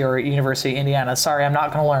University or University of Indiana. Sorry, I'm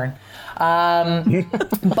not going to learn.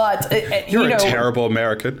 But You're you know, a terrible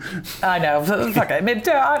American. I know. Fuck it. Maybe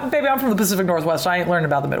I'm from the Pacific Northwest. I ain't learning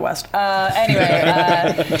about the Midwest.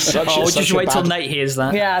 Anyway. Just wait till Nate hears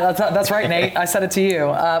that. Yeah, that's right, Nate. I said it to you.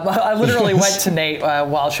 I literally went to Nate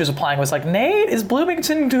while she was applying. Was like, Nate, is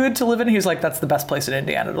Bloomington good to live in? He was like, that's the best place in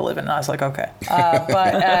Indiana to live in. And I was like, okay.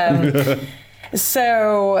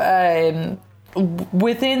 So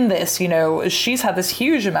within this, you know, she's had this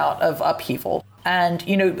huge amount of upheaval. And,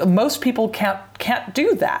 you know, most people can't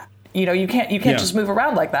do that. You know, you can't just move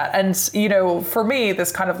around like that. And, you know, for me,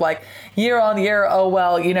 this kind of like year on year, oh,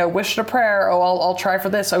 well, you know, wish and a prayer. Oh, I'll try for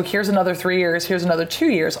this. Oh, here's another 3 years. Here's another 2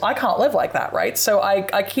 years. I can't live like that, right? So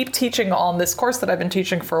I keep teaching on this course that I've been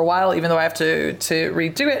teaching for a while, even though I have to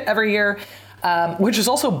redo it every year. Which is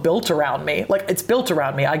also built around me. Like, it's built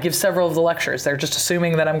around me. I give several of the lectures. They're just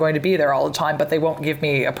assuming that I'm going to be there all the time, but they won't give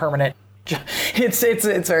me a permanent. It's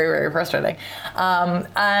very, very frustrating.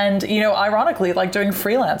 And, you know, ironically, like, doing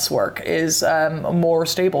freelance work is more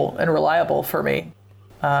stable and reliable for me.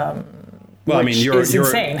 Well, I mean, you're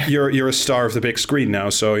insane. You're a star of the big screen now,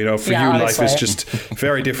 so, you know, for you, honestly, life is just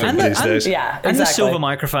very different these days. Yeah, exactly. And the silver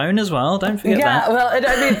microphone as well. Don't forget that. Yeah, well, I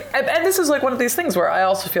mean, and this is like one of these things where I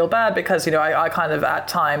also feel bad because, you know, I kind of at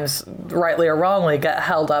times, rightly or wrongly, get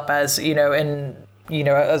held up as, you know,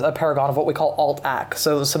 as a paragon of what we call alt-ac.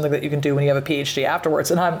 So something that you can do when you have a PhD afterwards.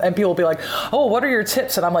 And people will be like, oh, what are your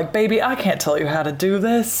tips? And I'm like, baby, I can't tell you how to do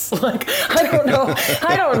this. Like, I don't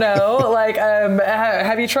know. Like,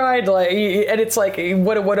 have you tried? Like, and it's like,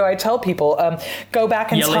 what do I tell people? Go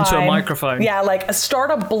back in Yell time. into a microphone. Yeah, like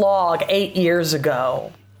start a blog 8 years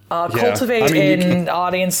ago. Cultivate an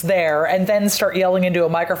audience there, and then start yelling into a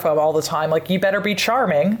microphone all the time. Like, you better be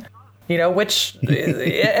charming, you know, which,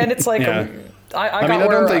 and it's like, I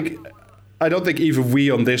don't think I don't think even we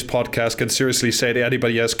on this podcast can seriously say to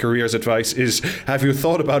anybody as careers advice is, have you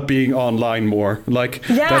thought about being online more? Like,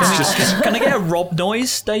 Yeah. that's just... Can I get a Rob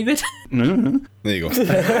noise, David? There you go.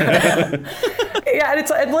 Yeah, and it's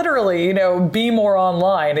literally, be more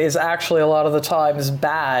online is actually a lot of the times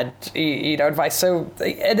bad, advice. So,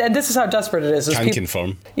 and this is how desperate it is. Can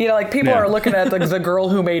confirm. People Yeah. are looking at the girl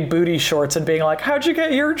who made booty shorts and being like, how'd you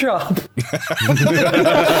get your job?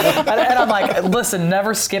 and I'm like, listen,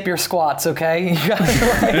 never skip your squats, okay?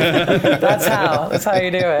 That's how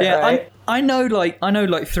you do it, Yeah, right? I know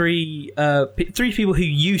three people who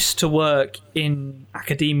used to work in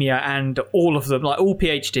academia, and all of them, like all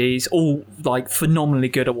PhDs, all like phenomenally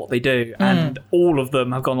good at what they do, and all of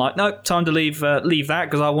them have gone like, nope, time to leave that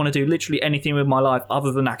because I want to do literally anything with my life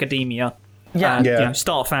other than academia. Yeah. And, Yeah.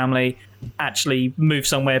 start a family, actually move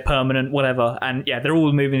somewhere permanent, whatever. And yeah, they're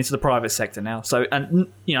all moving into the private sector now. So, and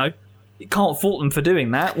you can't fault them for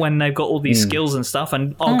doing that when they've got all these skills and stuff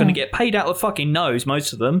and are going to get paid out of fucking nose,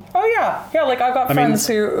 most of them. Oh yeah, like I've got friends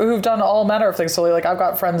who've done all manner of things. So like I've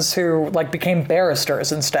got friends who like became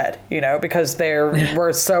barristers instead, because they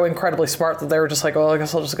were so incredibly smart that they were just like, well, I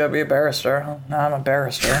guess I'll just go be a barrister. No, I'm a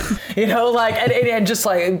barrister, and just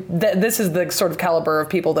like this is the sort of caliber of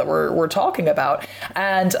people that we're talking about.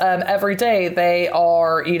 And every day they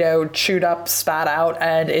are chewed up, spat out,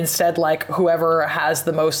 and instead like whoever has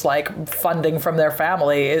the most like funding from their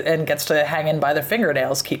family and gets to hang in by their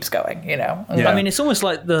fingernails keeps going. Yeah. I mean, it's almost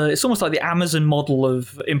like the Amazon model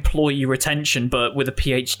of employee retention, but with a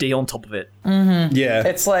PhD on top of it. Yeah.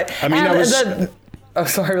 It's like, I mean,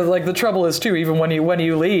 like the trouble is too, even when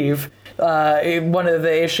you leave, one of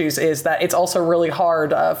the issues is that it's also really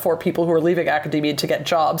hard for people who are leaving academia to get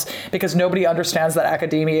jobs because nobody understands that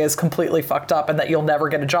academia is completely fucked up and that you'll never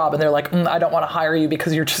get a job. And they're like, I don't want to hire you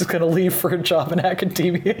because you're just going to leave for a job in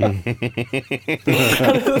academia.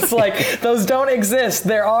 It's like, those don't exist.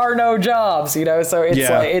 There are no jobs, so it's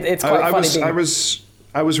like, it's quite funny.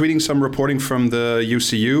 I was reading some reporting from the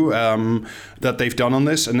UCU that they've done on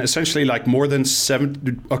this, and essentially, like according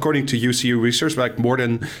to UCU research, like more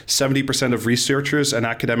than 70% of researchers and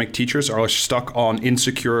academic teachers are stuck on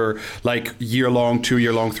insecure, like year-long,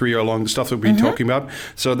 2-year-long, 3-year-long stuff that we've been talking about.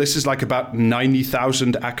 So this is like about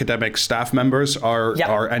 90,000 academic staff members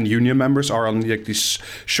and union members are on like these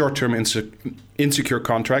short-term insecure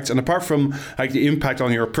contracts. And apart from like the impact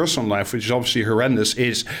on your personal life, which is obviously horrendous,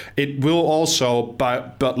 is it will also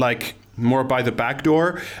but like more by the back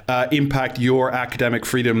door impact your academic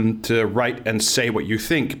freedom to write and say what you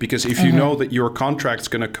think, because if you know that your contract's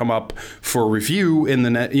going to come up for review in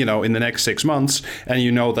the in the next 6 months, and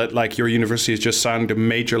you know that like your university has just signed a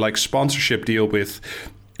major like sponsorship deal with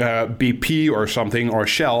BP or something, or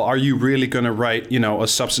Shell, are you really going to write, a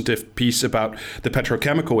substantive piece about the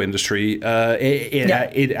petrochemical industry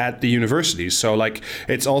at the universities? So like,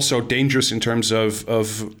 it's also dangerous in terms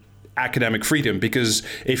of academic freedom, because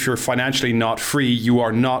if you're financially not free, you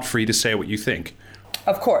are not free to say what you think.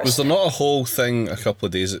 Of course. Was there not a whole thing a couple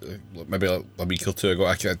of days, maybe like a week or two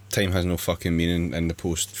ago? Time has no fucking meaning in the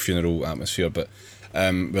post-funeral atmosphere, but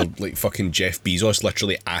where like fucking Jeff Bezos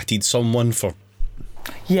literally atted someone for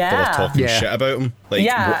talking shit about him. Like,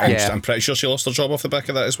 I'm pretty sure she lost her job off the back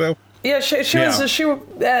of that as well. Yeah, she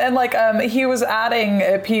and like he was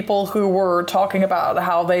adding people who were talking about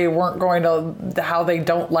how they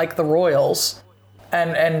don't like the royals,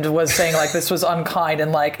 and was saying like this was unkind,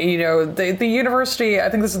 and like the university, I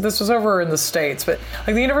think this was over in the States, but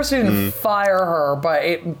like the university didn't fire her, but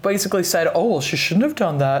it basically said, oh well, she shouldn't have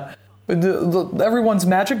done that. Everyone's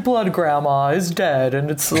magic blood grandma is dead,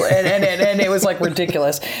 and it's and it was like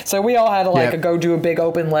ridiculous. So we all had to like go do a big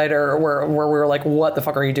open letter where we were like, what the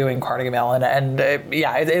fuck are you doing, Carnegie Mellon? And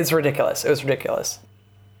it's ridiculous. It was ridiculous.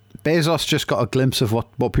 Bezos just got a glimpse of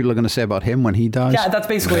what people are going to say about him when he dies. Yeah, that's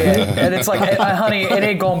basically it. And it's like, honey, it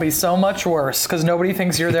ain't gonna be so much worse because nobody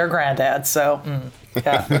thinks you're their granddad. So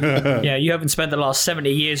yeah, you haven't spent the last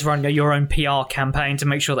 70 years running your own PR campaign to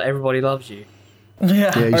make sure that everybody loves you.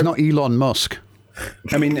 Yeah, he's not Elon Musk.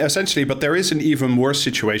 I mean, essentially, but there is an even worse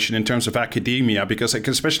situation in terms of academia, because like,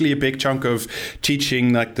 especially a big chunk of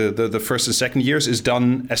teaching, like the first and second years, is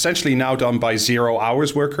essentially now done by 0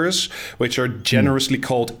 hours workers, which are generously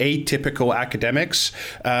called atypical academics.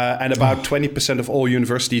 And about 20% of all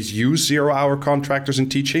universities use 0 hour contractors in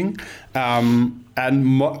teaching. And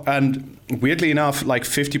weirdly enough, like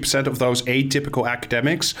 50% of those atypical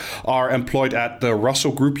academics are employed at the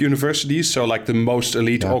Russell Group universities. So like the most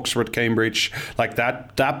elite, Oxford, Cambridge, like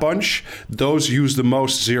that bunch, those use the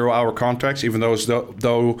most 0 hour contracts, even though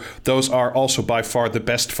those are also by far the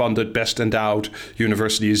best funded, best endowed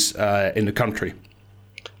universities in the country.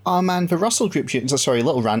 Oh man, the Russell Group, sorry,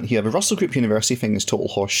 little rant here. The Russell Group University thing is total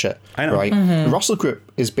horseshit. I know. Right? The Russell Group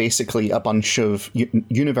is basically a bunch of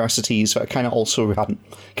universities that are kind of also kind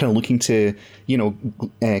of looking to,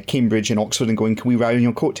 Cambridge and Oxford and going, can we ride on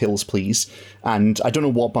your coattails, please? And I don't know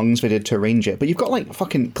what bungs they did to arrange it, but you've got like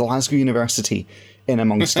fucking Glasgow University in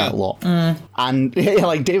amongst that lot. And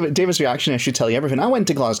like David's reaction, I should tell you everything. I went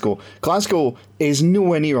to Glasgow. Glasgow is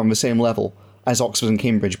nowhere near on the same level as Oxford and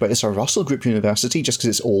Cambridge, but it's a Russell Group University just because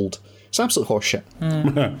it's old. It's absolute horseshit.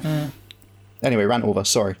 Anyway, rant over,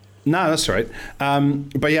 sorry. No, that's right.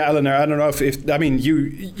 But yeah, Eleanor, I don't know if I mean,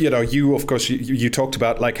 you of course, you talked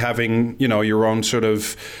about like having, your own sort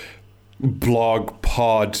of blog,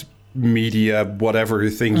 pod, media, whatever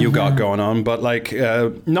thing you got going on, but like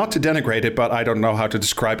not to denigrate it, but I don't know how to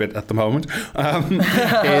describe it at the moment.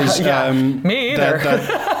 Me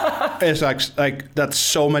either. It's like that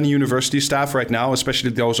so many university staff right now, especially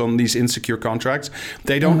those on these insecure contracts,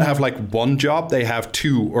 they don't have like one job, they have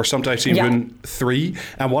two or sometimes even three,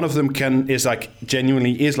 and one of them is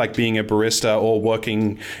genuinely like being a barista or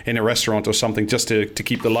working in a restaurant or something just to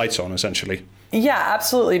keep the lights on, essentially. Yeah,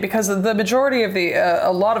 absolutely. Because the majority of a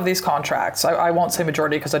lot of these contracts, I won't say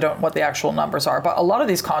majority because I don't know what the actual numbers are, but a lot of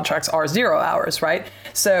these contracts are 0 hours, right?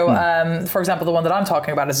 So, for example, the one that I'm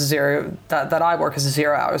talking about is that I work as a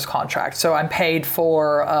 0 hours contract. So I'm paid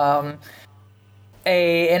for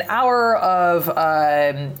an hour of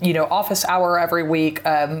office hour every week,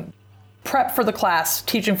 prep for the class,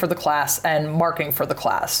 teaching for the class, and marking for the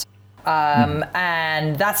class.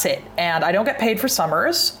 And that's it. And I don't get paid for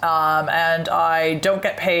summers, and I don't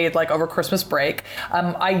get paid like over Christmas break.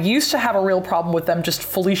 I used to have a real problem with them just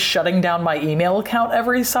fully shutting down my email account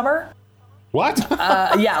every summer. What?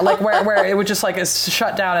 Yeah, like where it would just like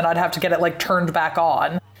shut down and I'd have to get it like turned back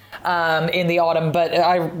on in the autumn. But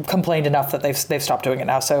I complained enough that they've stopped doing it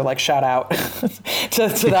now. So like shout out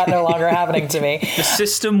to that no longer happening to me. The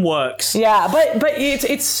system works. Yeah, but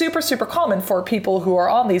it's super, super common for people who are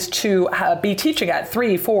on these to be teaching at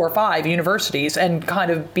 3, 4, 5 universities and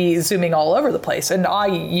kind of be zooming all over the place. And I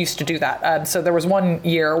used to do that. So there was one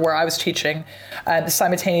year where I was teaching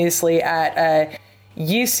simultaneously at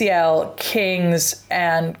UCL, King's,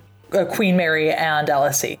 and Queen Mary and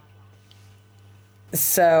LSE.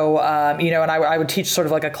 So, and I would teach sort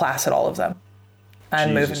of like a class at all of them.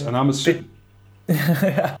 And Jesus. And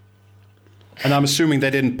I'm assuming they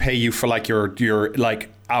didn't pay you for like your like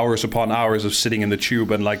hours upon hours of sitting in the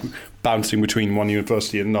tube and like bouncing between one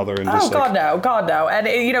university and another. And God no. And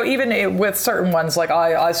even with certain ones, like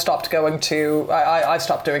I stopped going to, I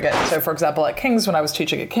stopped doing it. So for example, at King's, when I was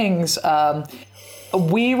teaching at King's,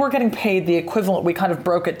 we were getting paid the equivalent. We kind of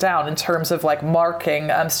broke it down in terms of like marking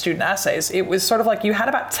student essays. It was sort of like you had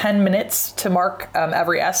about 10 minutes to mark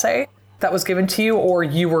every essay that was given to you, or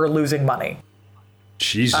you were losing money.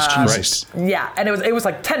 Jesus Christ. Yeah, and it was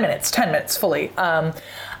like 10 minutes fully. So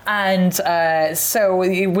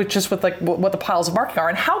just with like what the piles of marking are,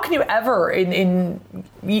 and how can you ever in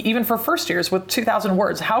even for first years with 2,000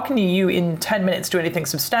 words, how can you in 10 minutes do anything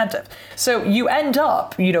substantive? So you end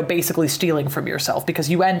up basically stealing from yourself because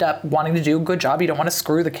you end up wanting to do a good job. You don't want to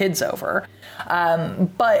screw the kids over,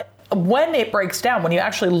 but when it breaks down, when you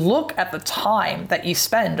actually look at the time that you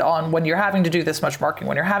spend on when you're having to do this much marking,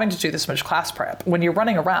 when you're having to do this much class prep, when you're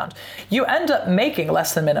running around, you end up making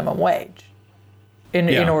less than minimum wage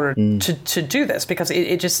in order to do this, because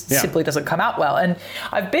it just simply doesn't come out well. And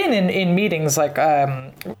I've been in meetings like,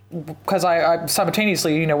 because I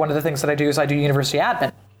simultaneously, one of the things that I do is I do university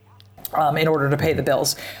admin. In order to pay the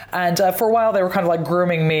bills, and for a while they were kind of like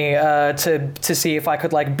grooming me to see if I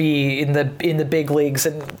could like be in the big leagues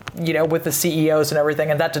and with the CEOs and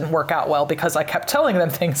everything, and that didn't work out well because I kept telling them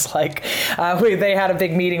things like they had a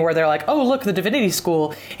big meeting where they're like, oh look, the Divinity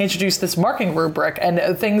School introduced this marking rubric, and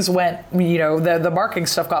things went the marking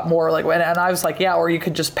stuff got more like, and I was like, yeah, or you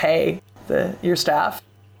could just pay your staff.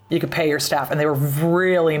 You could pay your staff. And they were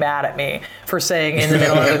really mad at me for saying in the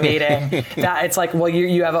middle of the meeting that it's like, well,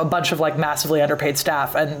 you have a bunch of like massively underpaid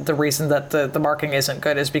staff, and the reason that the marking isn't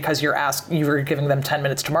good is because you're giving them 10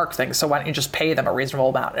 minutes to mark things. So why don't you just pay them a reasonable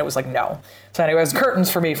amount? And it was like, no. So anyways,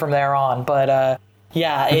 curtains for me from there on. But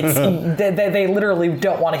yeah, it's they literally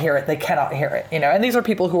don't want to hear it. They cannot hear it. And these are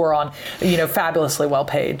people who are on fabulously well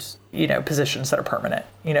paid positions that are permanent.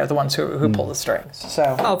 The ones who pull the strings.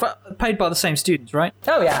 So paid by the same students, right?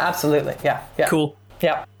 Oh yeah, absolutely. Yeah. Cool.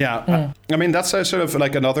 Yeah. Yeah. I mean, that's sort of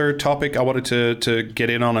like another topic I wanted to get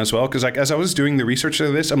in on as well, because like as I was doing the research for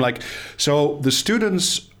this, I'm like, so the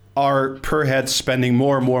students are per head spending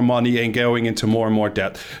more and more money and going into more and more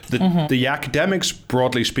debt. The academics,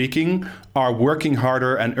 broadly speaking, are working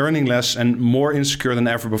harder and earning less and more insecure than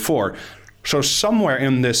ever before. So somewhere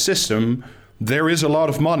in this system, there is a lot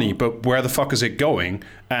of money, but where the fuck is it going?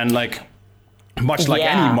 And like, much like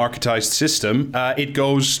any marketized system, it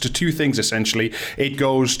goes to two things essentially. It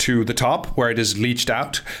goes to the top where it is leached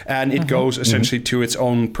out, and it goes essentially to its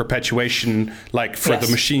own perpetuation, like for the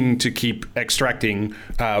machine to keep extracting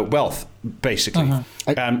wealth, basically.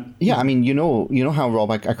 I mean, you know how,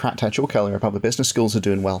 Rob, I cracked that joke earlier about the business schools are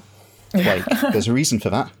doing well. Like, there's a reason for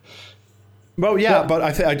that. Well, yeah, but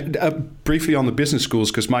I briefly on the business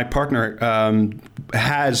schools, because my partner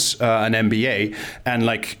has an MBA, and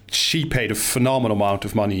like she paid a phenomenal amount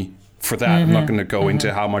of money for that. I'm not going to go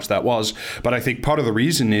into how much that was, but I think part of the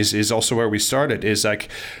reason is also where we started, is like,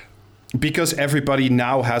 because everybody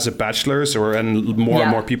now has a bachelor's and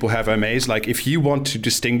more people have MAs. Like, if you want to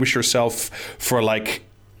distinguish yourself for like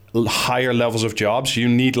higher levels of jobs, you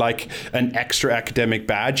need like an extra academic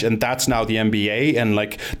badge, and that's now the MBA. And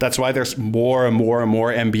like, that's why there's more and more and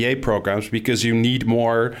more MBA programs, because you need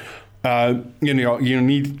more you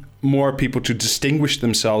need more people to distinguish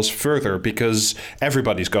themselves further, because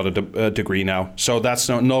everybody's got a degree now, so that's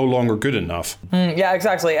no longer good enough. Yeah,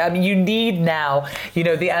 exactly. I mean, you need now, the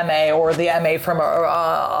MA or the MA from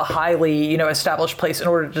a highly, established place in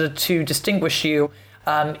order to distinguish you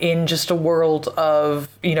in just a world of,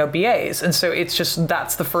 BAs. And so it's just,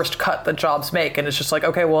 that's the first cut that jobs make. And it's just like,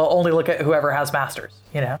 okay, well, only look at whoever has masters,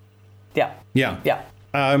 Yeah.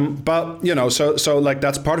 But, so like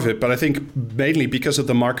that's part of it. But I think mainly because of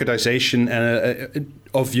the marketization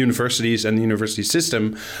of universities and the university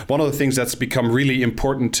system, one of the things that's become really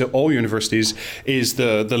important to all universities is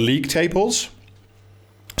the league tables.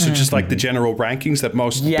 So just like the general rankings that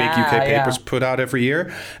most big UK papers put out every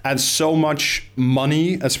year. And so much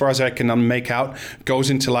money, as far as I can make out, goes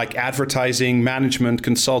into like advertising, management,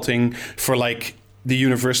 consulting for like the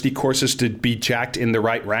university courses to be jacked in the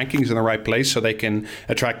right rankings in the right place so they can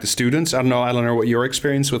attract the students. I don't know, Eleanor, what your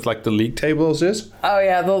experience with like the league tables is? Oh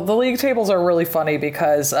yeah, the league tables are really funny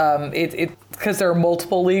because because there are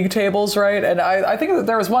multiple league tables, right? And I think that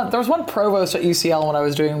there was one provost at UCL when I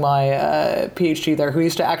was doing my PhD there who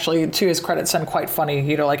used to actually, to his credit, send quite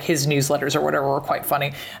funny, like his newsletters or whatever were quite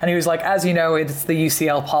funny. And he was like, as you know, it's the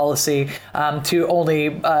UCL policy to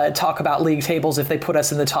only talk about league tables if they put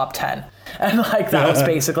us in the top 10. And like that was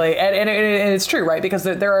basically, and it's true, right? Because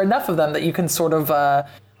there are enough of them that you can sort of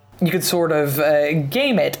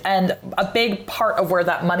game it. And a big part of where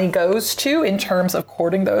that money goes to in terms of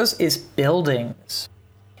courting those is buildings.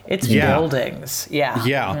 It's buildings.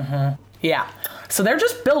 Yeah. Yeah. So they're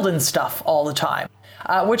just building stuff all the time.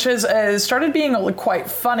 Which has started being quite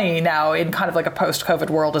funny now in kind of like a post-COVID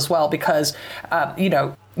world as well, because, you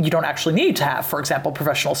don't actually need to have, for example,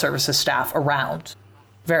 professional services staff around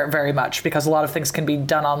very, very much, because a lot of things can be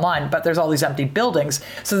done online, but there's all these empty buildings.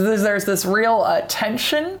 So there's this real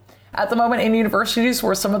tension at the moment in universities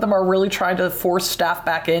where some of them are really trying to force staff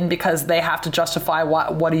back in because they have to justify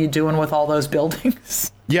what are you doing with all those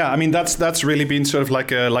buildings. Yeah, I mean that's really been sort of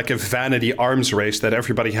like a vanity arms race that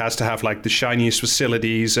everybody has to have like the shiniest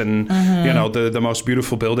facilities and the most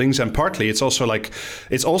beautiful buildings. And partly it's also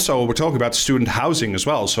we're talking about student housing as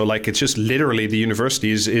well. So like it's just literally the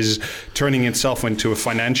university is turning itself into a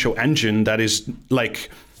financial engine that is like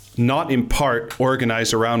not in part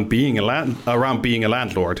organized around being a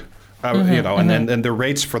landlord. And the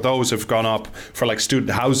rates for those have gone up, for like student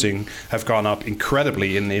housing have gone up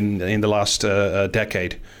incredibly in the last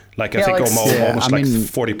decade. Like I think almost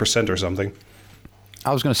 40% or something.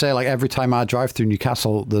 I was going to say, like every time I drive through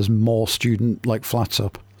Newcastle, there's more student like flats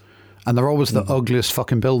up, and they're always the ugliest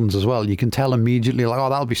fucking buildings as well. You can tell immediately, like, oh,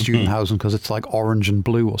 that'll be student housing because it's like orange and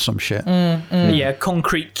blue or some shit. Yeah,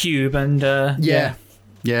 concrete cube and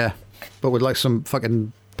yeah, but with like some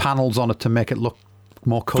fucking panels on it to make it look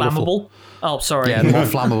more colourful. Flammable? Oh, sorry. Yeah, more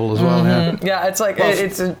flammable as well, yeah. Yeah, it's like,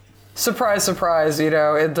 it's a surprise, the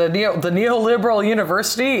neoliberal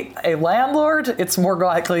university, a landlord, it's more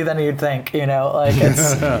likely than you'd think, like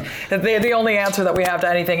it's the only answer that we have to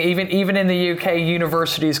anything. Even in the UK,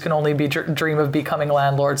 universities can only dream of becoming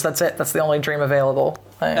landlords. That's it. That's the only dream available.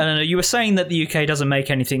 And you were saying that the UK doesn't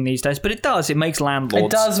make anything these days, but it does. It makes landlords.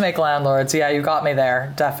 It does make landlords. Yeah, you got me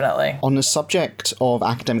there. Definitely. On the subject of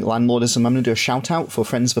academic landlordism, I'm going to do a shout out for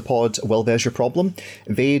friends of the pod, Well, There's Your Problem.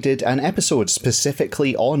 They did an episode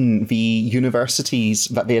specifically on the universities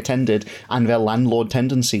that they attended and their landlord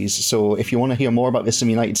tendencies. So if you want to hear more about this in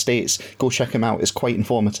the United States, go check them out. It's quite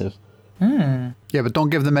informative. Yeah, but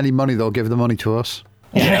don't give them any money, though. Give the money to us.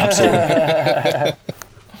 Yeah, absolutely.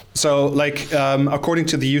 So, like, according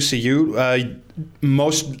to the UCU,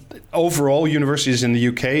 most overall universities in the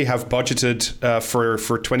UK have budgeted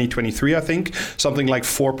for 2023, I think, something like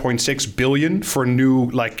 4.6 billion for new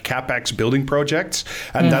like capex building projects,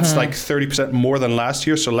 and that's like 30% more than last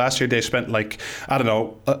year. So last year they spent like, I don't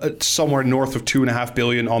know, somewhere north of 2.5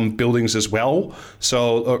 billion on buildings as well.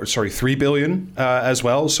 So 3 billion as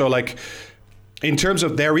well. So like, in terms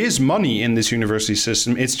of there is money in this university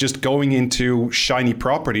system, it's just going into shiny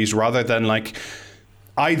properties rather than like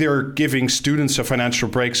either giving students a financial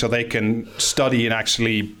break so they can study and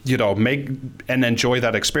actually, you know, make and enjoy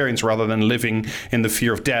that experience rather than living in the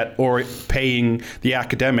fear of debt, or paying the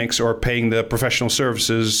academics or paying the professional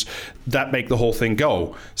services that make the whole thing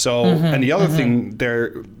go. So, and the other thing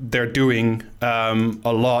they're doing a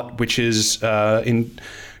lot, which is in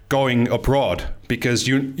going abroad, because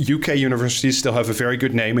UK universities still have a very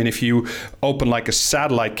good name. And if you open like a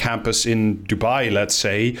satellite campus in Dubai, let's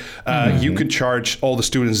say, you can charge all the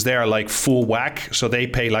students there like full whack. So they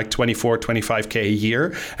pay like 25K a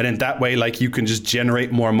year. And in that way, like you can just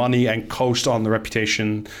generate more money and coast on the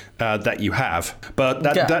reputation that you have. But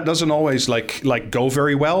that doesn't always like go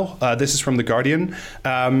very well. This is from The Guardian.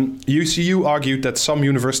 UCU argued that some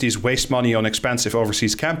universities waste money on expensive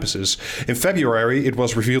overseas campuses. In February, it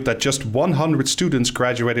was revealed that just 100 students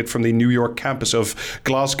graduated from the New York campus of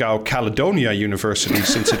Glasgow Caledonia University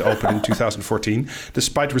since it opened in 2014,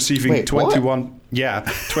 despite receiving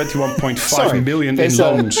 21.5 million in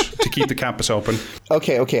loans to keep the campus open.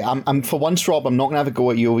 Okay. I'm for once, Rob, I'm not going to have a go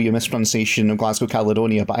at you over your mispronunciation of Glasgow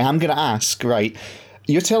Caledonia, but I am going to ask, right?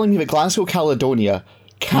 You're telling me that Glasgow Caledonia,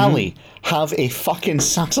 Cali, have a fucking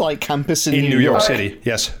satellite campus in New York City?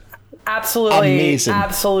 Yes. Absolutely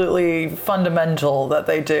fundamental that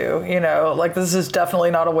they do, you know, like this is definitely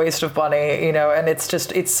not a waste of money, you know, and it's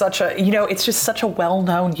just such a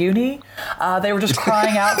well-known uni. They were just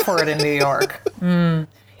crying out for it in New York. You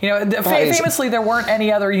know, famously, there weren't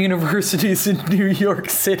any other universities in New York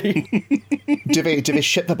City. do they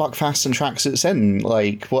ship the Buckfast and tracksuits in?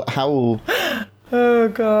 Like, what? How? Oh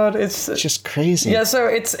God, it's just crazy. Yeah, so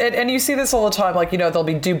and you see this all the time. Like, you know, there'll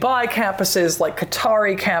be Dubai campuses, like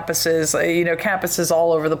Qatari campuses, you know, campuses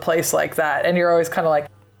all over the place like that, and you're always kind of like,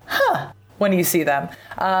 huh, when you see them.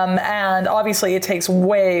 And obviously, it takes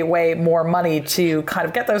way more money to kind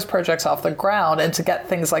of get those projects off the ground and to get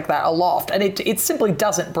things like that aloft, and it simply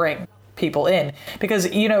doesn't bring people in,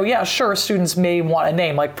 because, you know, yeah, sure, students may want a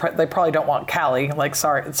name, like they probably don't want Cali, like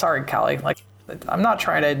sorry Cali, like. I'm not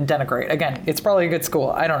trying to denigrate. Again, it's probably a good school.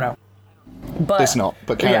 I don't know. But it's not.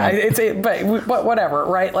 But but whatever,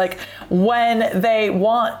 right? Like when they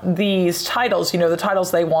want these titles, you know, the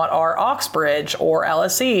titles they want are Oxbridge or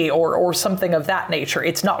LSE or something of that nature.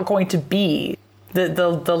 It's not going to be the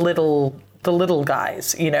little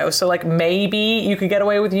guys, you know. So like maybe you could get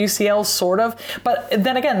away with UCL, sort of. But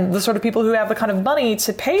then again, the sort of people who have the kind of money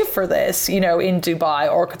to pay for this, you know, in Dubai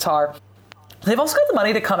or Qatar, they've also got the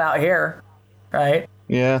money to come out here. Right?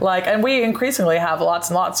 Yeah. Like, and we increasingly have lots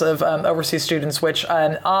and lots of overseas students, which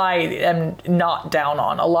I am not down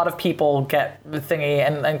on. A lot of people get thingy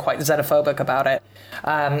and quite xenophobic about it.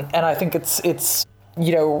 And I think it's,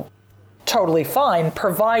 you know, totally fine,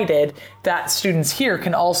 provided that students here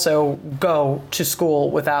can also go to school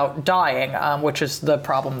without dying, which is the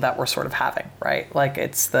problem that we're sort of having, right? Like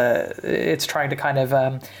it's trying to kind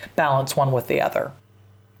of balance one with the other.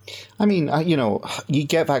 I mean, you know, you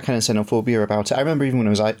get that kind of xenophobia about it. I remember even when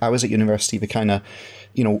I was at university, the kind of,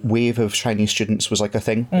 you know, wave of Chinese students was like a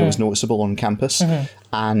thing that was noticeable on campus.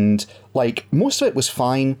 And like most of it was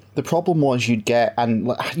fine. The problem was you'd get,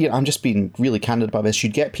 and you know, I'm just being really candid about this,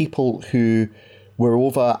 you'd get people who were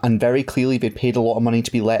over and very clearly they paid a lot of money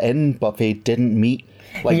to be let in, but they didn't meet.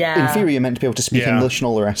 Like, in theory, you're meant to be able to speak English and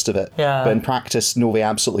all the rest of it. Yeah. But in practice, no, they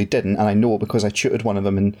absolutely didn't. And I know because I tutored one of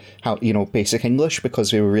them in how, you know, basic English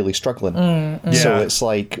because they were really struggling. So it's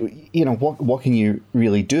like, you know, what can you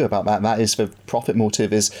really do about that? That is the profit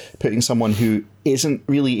motive, is putting someone who isn't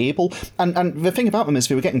really able. And the thing about them is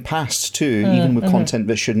they were getting passed too, even with content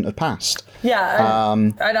that shouldn't have passed. Yeah,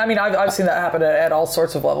 and I mean, I've seen that happen at all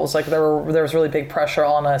sorts of levels. Like there was really big pressure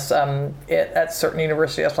on us at certain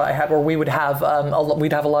universities I had, where we would have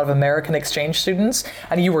we'd have a lot of American exchange students,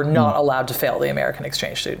 and you were not allowed to fail the American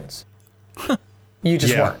exchange students. You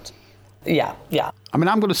just weren't. Yeah. I mean,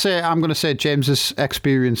 I'm going to say James's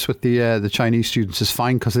experience with the Chinese students is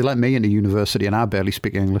fine because they let me into university and I barely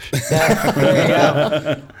speak English.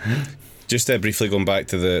 Just briefly going back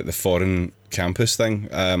to the foreign campus thing,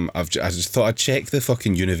 I just thought I'd check the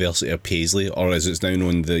fucking University of Paisley, or as it's now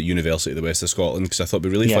known, the University of the West of Scotland, because I thought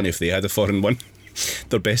it'd be really funny if they had a foreign one.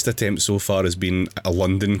 Their best attempt so far has been a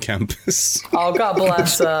London campus. Oh, God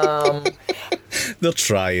bless them. They're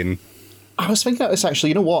trying. I was thinking about this actually.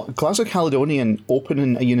 You know what? Glasgow Caledonian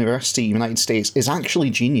opening a university in the United States is actually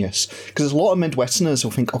genius, because a lot of Midwesterners will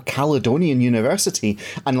think, "Oh, Caledonian University,"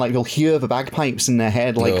 and like they'll hear the bagpipes in their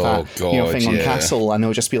head like Oh, God, thing on yeah. Castle, and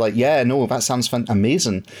they'll just be like, "Yeah, no, that sounds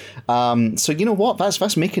amazing." So you know what?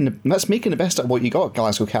 That's making the best out of what you got,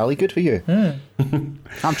 Glasgow Cali. Good for you.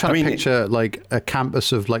 I'm trying to picture like a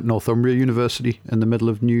campus of like Northumbria University in the middle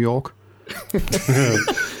of New York.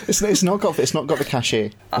 It's not got the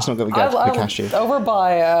cachet. It's not got the cachet. Over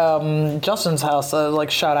by Justin's house,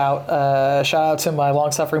 shout out to my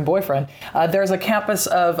long-suffering boyfriend. There's a campus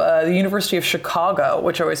of the University of Chicago,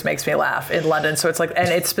 which always makes me laugh, in London. So it's and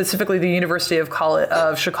it's specifically the University of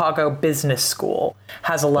Chicago Business School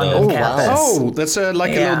has a London campus. Oh, that's a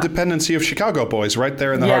little dependency of Chicago boys right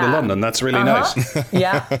there in the heart of London. That's really nice.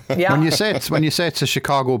 Yeah. When you say it's a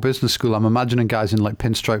Chicago business school, I'm imagining guys in like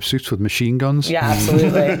pinstripe suits with machine guns. Yeah,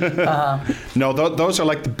 absolutely. No, those are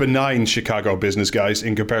like the benign Chicago business guys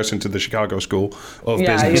in comparison to the Chicago School of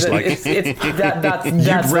Business. That's You'd rather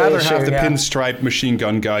the issue, have the pinstripe machine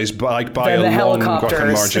gun guys by a long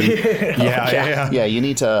fucking margin. Yeah. You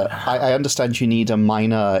need I understand you need a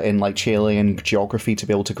minor in like Chilean geography to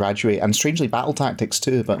be able to graduate, and strangely battle tactics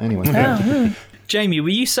too. But anyway. Jamie, were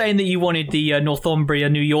you saying that you wanted the Northumbria,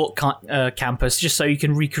 New York campus just so you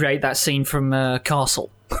can recreate that scene from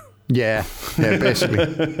Castle? Yeah, basically.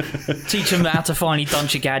 Teach them how to finally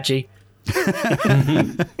dunch a gadget.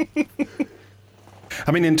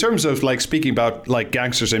 I mean, in terms of like speaking about like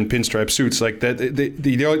gangsters in pinstripe suits, like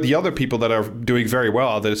the other people that are doing very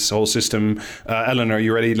well this whole system, Eleanor,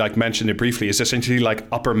 you already like mentioned it briefly, is essentially like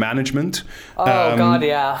upper management. Oh God,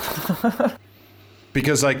 yeah.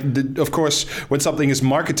 Because, like, of course, when something is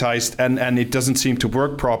marketized and it doesn't seem to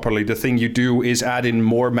work properly, the thing you do is add in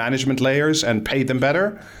more management layers and pay them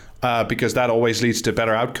better. Because that always leads to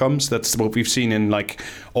better outcomes. That's what we've seen in like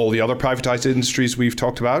all the other privatized industries we've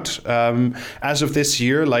talked about. As of this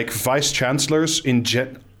year, like vice chancellors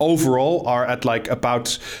overall are at like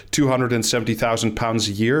about £270,000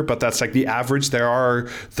 a year, but that's like the average. There are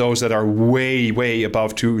those that are way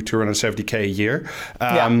above 270k a year.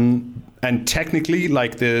 And technically,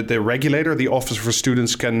 like the regulator, the Office for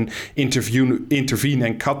Students, can intervene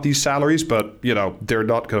and cut these salaries, but you know they're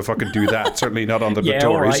not going to fucking do that. Certainly not on the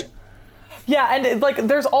Tories. Right. Yeah, and like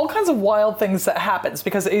there's all kinds of wild things that happens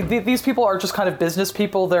because these people are just kind of business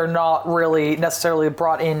people. They're not really necessarily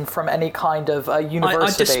brought in from any kind of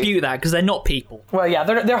university. I dispute that because they're not people. Well, yeah,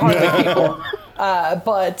 they're hardly people.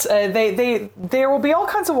 But there will be all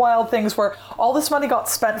kinds of wild things where all this money got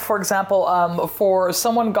spent, for example, for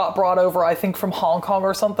someone got brought over, I think from Hong Kong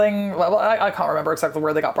or something. Well, I can't remember exactly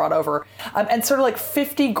where they got brought over. And sort of like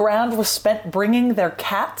 50 grand was spent bringing their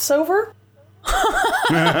cats over.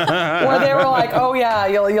 Where they were like, oh yeah,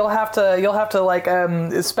 you'll have to like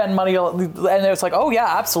spend money, and it's like, oh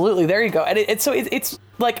yeah, absolutely, there you go. And it's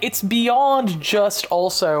like it's beyond just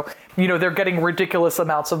also, you know, they're getting ridiculous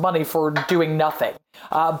amounts of money for doing nothing,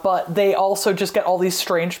 but they also just get all these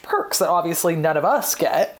strange perks that obviously none of us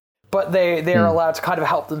get, but they're allowed to kind of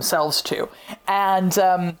help themselves too, and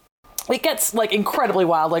it gets like incredibly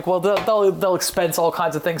wild. Like, well, they'll expense all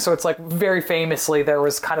kinds of things. So it's like very famously there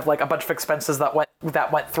was kind of like a bunch of expenses that went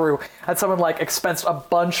through, and someone like expensed a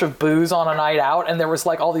bunch of booze on a night out, and there was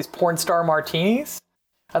like all these porn star martinis,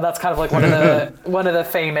 and that's kind of like one of the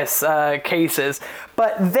famous cases.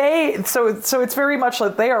 But so it's very much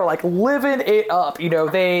like they are like living it up. You know,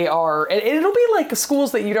 they are. And it'll be like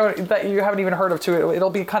schools that you haven't even heard of too. It'll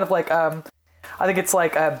be kind of like. I think it's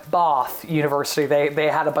like Bath University. They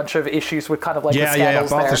had a bunch of issues with kind of like the scandals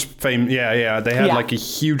Bath there. is famous. Yeah. They had like a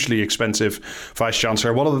hugely expensive vice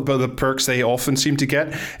chancellor. One of the perks they often seem to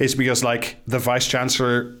get is because like the vice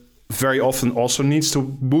chancellor very often also needs to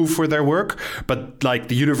move for their work, but like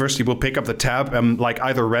the university will pick up the tab and like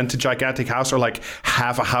either rent a gigantic house or like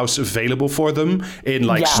have a house available for them in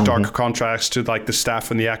like stark contrast to like the staff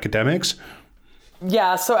and the academics.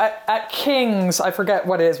 Yeah, so at King's, I forget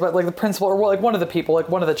what it is, but like the principal or like one of the people, like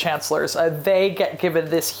one of the chancellors, they get given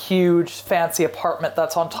this huge fancy apartment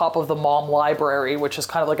that's on top of the Mom Library, which is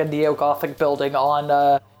kind of like a neo-Gothic building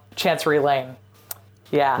on Chancery Lane.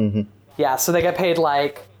 Yeah. Mm-hmm. Yeah, so they get paid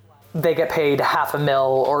 $500,000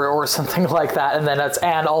 or something like that, and then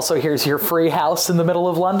and also here's your free house in the middle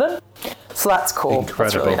of London. So that's cool. Incredible.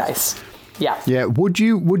 That's really nice. Yeah. Yeah. Would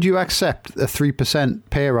you accept a 3%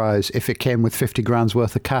 pay rise if it came with 50 grand's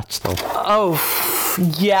worth of cats, though? Oh,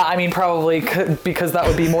 yeah. I mean, probably because that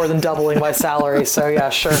would be more than doubling my salary. So yeah,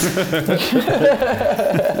 sure.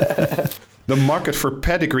 The market for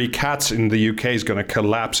pedigree cats in the UK is going to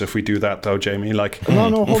collapse if we do that, though, Jamie. Like,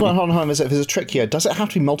 No, hold on. There's a trick here. Does it have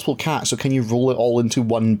to be multiple cats, or can you roll it all into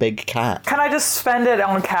one big cat? Can I just spend it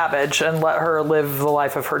on Cabbage and let her live the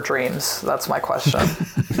life of her dreams? That's my question.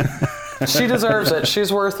 She deserves it.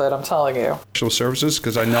 She's worth it, I'm telling you. Social services,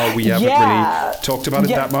 because I know we haven't really talked about it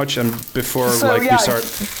that much, and before we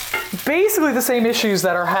start... Basically, the same issues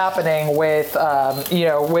that are happening with,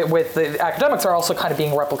 with the academics are also kind of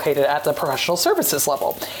being replicated at the professional services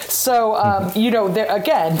level. So,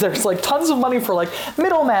 there's like tons of money for like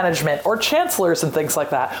middle management or chancellors and things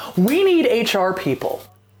like that. We need HR people.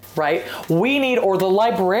 Right? Or the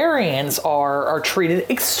librarians are treated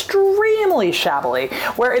extremely shabbily,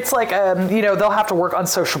 where it's like, they'll have to work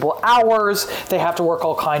unsociable hours, they have to work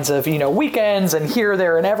all kinds of, weekends and here,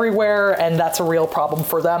 there, and everywhere, and that's a real problem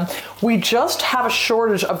for them. We just have a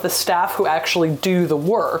shortage of the staff who actually do the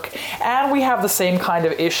work, and we have the same kind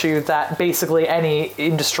of issue that basically any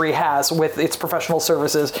industry has with its professional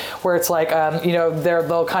services, where it's like,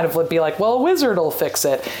 they'll kind of be like, well, a wizard will fix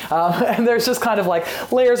it, and there's just kind of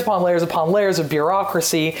like layers upon layers upon layers of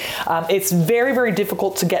bureaucracy. It's very, very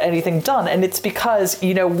difficult to get anything done, and it's because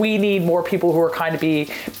we need more people who are kind of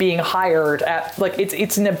being hired at like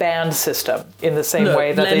it's in a band system in the same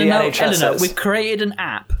way that the NHS is. We've created an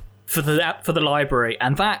app for the library,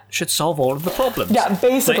 and that should solve all of the problems. Yeah,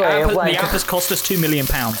 basically, the app has cost us £2 million.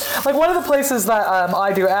 Like one of the places that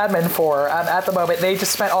I do admin for at the moment, they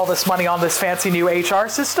just spent all this money on this fancy new HR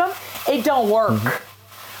system. It don't work. Mm-hmm.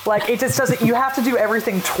 Like, it just doesn't, you have to do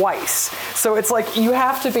everything twice. So it's like, you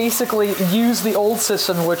have to basically use the old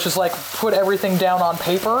system, which is like, put everything down on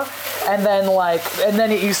paper, and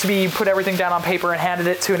then it used to be, you put everything down on paper and handed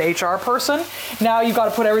it to an HR person. Now you've got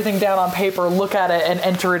to put everything down on paper, look at it, and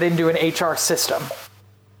enter it into an HR system.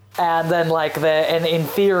 And then in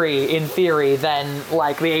theory, then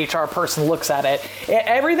like the HR person looks at it.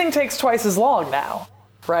 Everything takes twice as long now.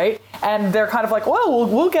 Right? And they're kind of like, well,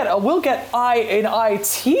 we'll get an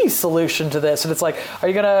IT solution to this. And it's like, are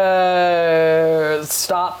you gonna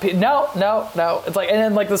stop? No. It's like, and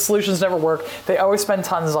then like the solutions never work. They always spend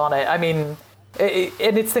tons on it. I mean,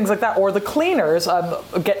 and it's things like that. Or the cleaners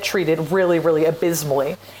get treated really, really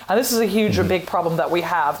abysmally. And this is a huge, big problem that we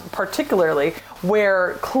have, particularly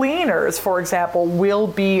where cleaners, for example, will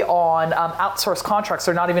be on outsourced contracts.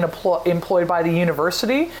 They're not even employed by the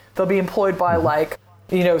university. They'll be employed by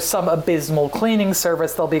some abysmal cleaning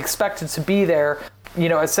service. They'll be expected to be there,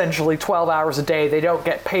 essentially 12 hours a day. They don't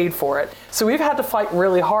get paid for it. So we've had to fight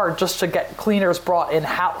really hard just to get cleaners brought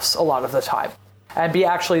in-house a lot of the time and be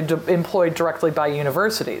actually employed directly by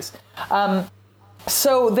universities.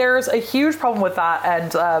 So there's a huge problem with that,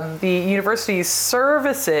 and the university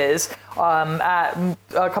services at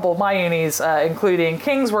a couple of my unis, including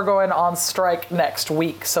King's, we're going on strike next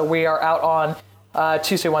week. So we are out on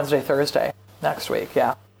Tuesday, Wednesday, Thursday. Next week,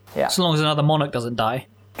 yeah. As long as another monarch doesn't die.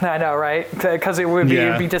 I know, right? Because it would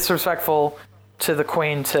be disrespectful to the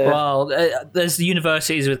Queen to... Well, there's the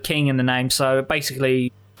universities with King in the name, so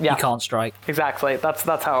basically you can't strike. Exactly. That's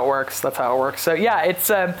how it works. So yeah, it's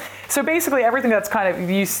so basically everything that's kind of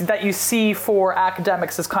that you see for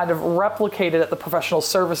academics is kind of replicated at the professional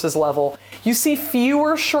services level. You see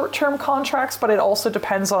fewer short-term contracts, but it also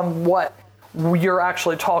depends on what you're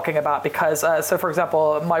actually talking about, because so for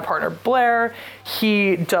example, my partner Blair,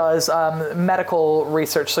 he does medical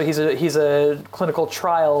research, so he's a clinical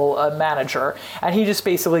trial manager, and he just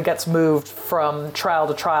basically gets moved from trial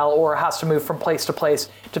to trial or has to move from place to place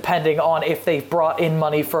depending on if they've brought in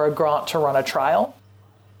money for a grant to run a trial.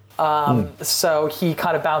 So he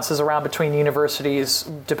kind of bounces around between universities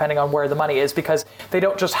depending on where the money is, because they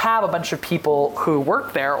don't just have a bunch of people who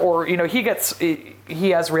work there, or he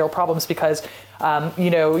has real problems because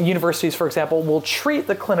universities, for example, will treat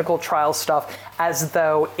the clinical trial stuff as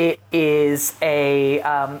though it is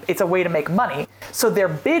it's a way to make money. So they're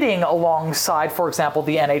bidding alongside, for example,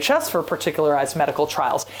 the NHS for particularized medical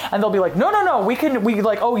trials, and they'll be like, no,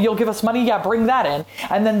 you'll give us money, yeah, bring that in,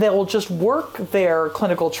 and then they'll just work their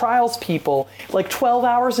clinical trials people like 12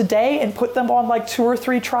 hours a day and put them on like 2 or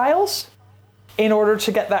 3 trials in order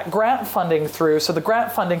to get that grant funding through. So the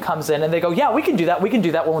grant funding comes in and they go, yeah, we can do that.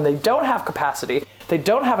 Well, when they don't have capacity, they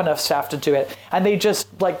don't have enough staff to do it, and they just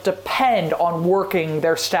depend on working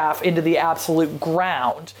their staff into the absolute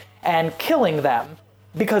ground and killing them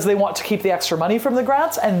because they want to keep the extra money from the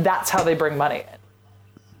grants, and that's how they bring money in.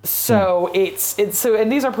 So it's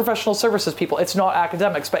and these are professional services people. It's not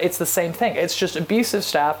academics, but it's the same thing. It's just abusive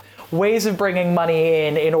staff, ways of bringing money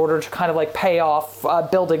in order to kind of pay off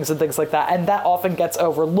buildings and things like that. And that often gets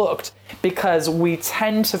overlooked because we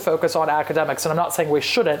tend to focus on academics. And I'm not saying we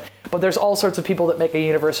shouldn't, but there's all sorts of people that make a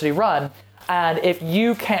university run. And if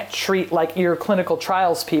you can't treat like your clinical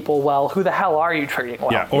trials people well, who the hell are you treating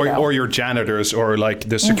well? Yeah, or your janitors, or like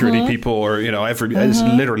the security people, or it's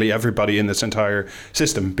literally everybody in this entire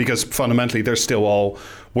system, because fundamentally they're still all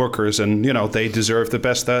workers, and they deserve the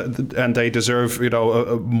best, and they deserve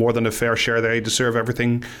more than a fair share. They deserve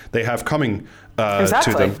everything they have coming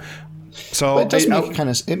to them. So but it does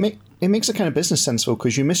make it makes a kind of business sense, though,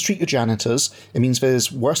 because you mistreat your janitors. It means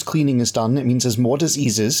there's worse cleaning is done. It means there's more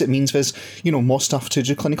diseases. It means there's more stuff to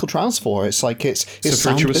do clinical trials for. It's like it's a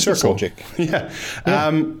virtuous circle. Logic. Yeah.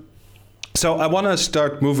 So I want to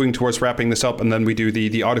start moving towards wrapping this up, and then we do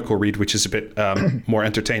the article read, which is a bit more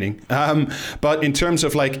entertaining. But in terms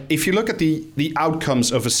of if you look at the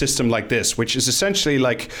outcomes of a system like this, which is essentially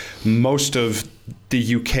like most of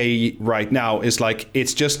the UK right now, is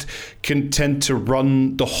it's just content to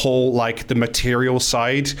run the whole the material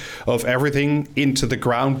side of everything into the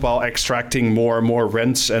ground while extracting more and more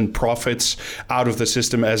rents and profits out of the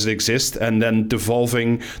system as it exists, and then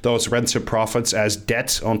devolving those rents and profits as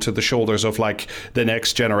debt onto the shoulders of the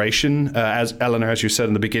next generation, as Eleanor, as you said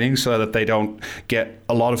in the beginning, so that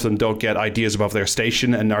a lot of them don't get ideas above their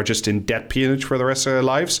station and are just in debt peonage for the rest of their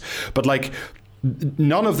lives. But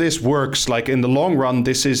none of this works. In the long run,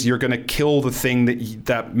 you're going to kill the thing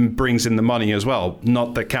that brings in the money as well.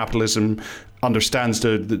 Not that capitalism understands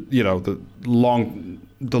the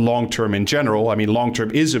long term in general. I mean, long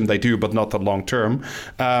termism they do, but not the long term.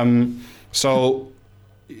 So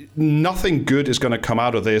nothing good is going to come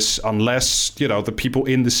out of this unless the people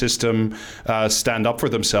in the system stand up for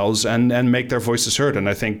themselves and make their voices heard. And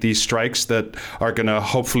I think these strikes that are going to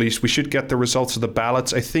we should get the results of the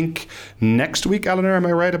ballots, I think, next week. Eleanor, am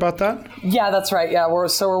I right about that? Yeah, that's right. Yeah,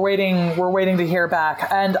 we're waiting to hear back,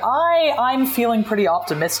 and I'm feeling pretty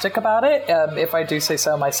optimistic about it, if I do say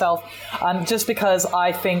so myself, just because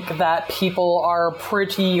I think that people are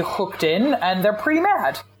pretty hooked in and they're pretty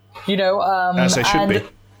mad. As they should be.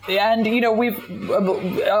 And,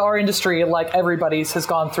 our industry, like everybody's, has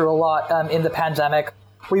gone through a lot in the pandemic.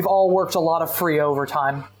 We've all worked a lot of free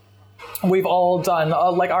overtime. We've all done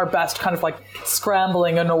our best kind of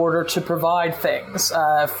scrambling in order to provide things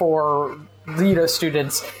for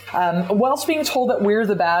students, whilst being told that we're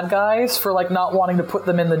the bad guys for not wanting to put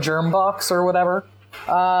them in the germ box or whatever.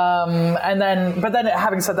 But then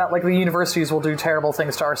having said that, the universities will do terrible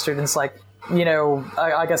things to our students,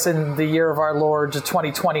 I guess in the year of our Lord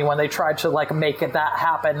 2020, when they tried to make that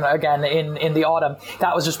happen again in the autumn,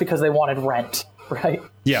 that was just because they wanted rent, right?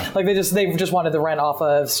 Yeah. They just wanted the rent off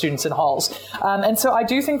of students in halls. And so I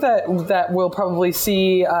do think that we'll probably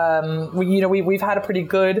see, we've had a pretty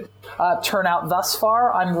good turnout thus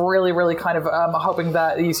far. I'm really, really kind of hoping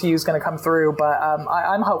that ECU is going to come through, but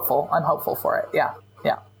I'm hopeful. I'm hopeful for it. Yeah.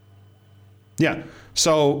 Yeah. Yeah.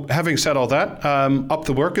 So having said all that, up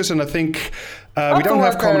the workers, and I think we don't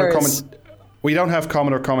have comment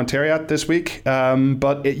or commentariat this week.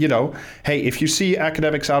 But hey, if you see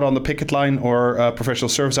academics out on the picket line or professional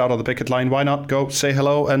service out on the picket line, why not go say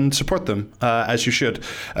hello and support them as you should.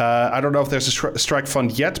 I don't know if there's a strike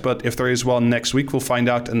fund yet, but if there is one next week, we'll find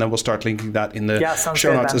out, and then we'll start linking that in the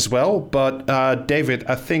show notes as well. But David,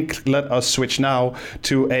 I think let us switch now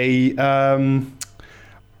to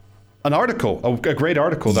an article, a great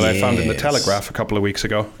article that I found in the Telegraph a couple of weeks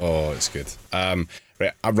ago. Oh, it's good.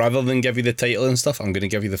 Right, rather than give you the title and stuff, I'm going to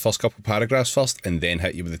give you the first couple paragraphs first and then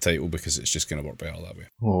hit you with the title, because it's just going to work better that way.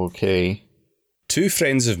 Okay. Two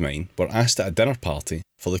friends of mine were asked at a dinner party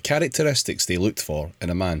for the characteristics they looked for in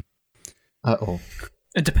a man. Uh-oh.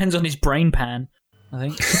 It depends on his brain pan, I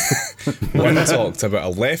think. One talked about a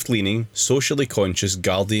left-leaning, socially conscious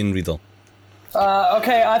Guardian reader.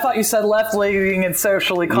 Okay, I thought you said left-leaning and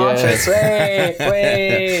socially conscious. Yeah.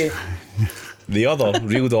 Wait. The other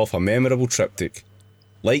reeled off a memorable triptych.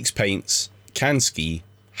 Likes pints, can ski,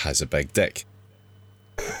 has a big dick.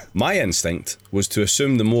 My instinct was to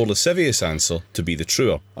assume the more lascivious answer to be the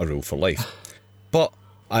truer, a rule for life. But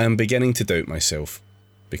I am beginning to doubt myself,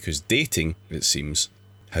 because dating, it seems,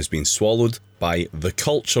 has been swallowed by the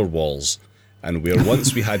culture wars. And where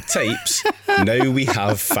once we had types, now we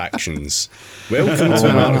have factions. Welcome to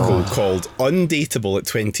an article called Undateable at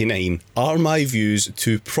 29. Are my views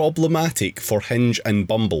too problematic for Hinge and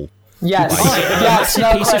Bumble? Yes. Yes,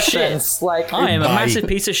 no questions. I am a massive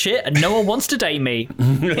piece of shit and no one wants to date me.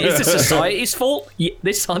 Is this society's fault?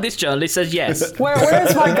 This journalist says yes.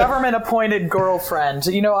 Where's my government-appointed girlfriend?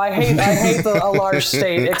 I hate a large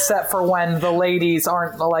state, except for when the ladies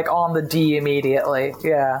aren't on the D immediately.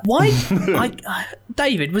 Yeah. Why?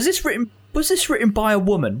 David, was this written by a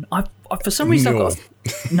woman? For some reason, No.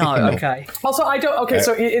 No, okay. Also, I don't. Okay,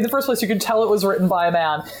 so in the first place, you can tell it was written by a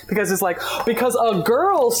man because it's like because a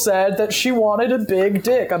girl said that she wanted a big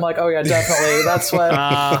dick. I'm like, oh yeah, definitely. That's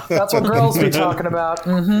what girls be talking about.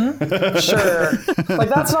 Mm-hmm. Sure. Like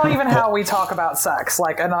that's not even how we talk about sex.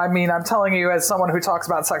 Like, and I mean, I'm telling you, as someone who talks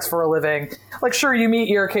about sex for a living, like, sure, you meet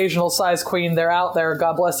your occasional size queen. They're out there.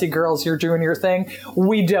 God bless you, girls. You're doing your thing.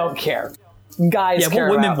 We don't care. Guys, care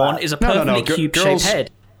what women about want that. is a perfectly cube-shaped head.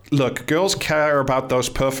 Look, girls care about those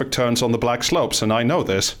perfect turns on the black slopes, and I know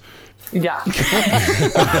this. Yeah.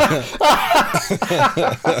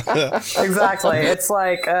 Exactly. It's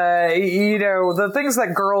like, the things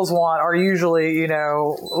that girls want are usually,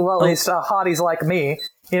 well, at least hotties like me.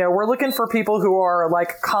 We're looking for people who are,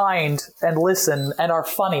 like, kind and listen and are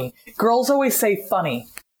funny. Girls always say funny.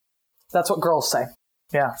 That's what girls say.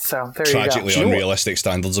 Yeah, so there you go. Tragically unrealistic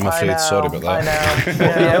standards, I'm afraid. Sorry about that. I know.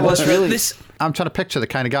 Yeah, well, it's really. I'm trying to picture the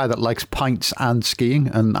kind of guy that likes pints and skiing,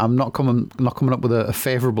 and I'm not coming up with a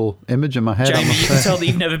favourable image in my head. Jamie, you can tell that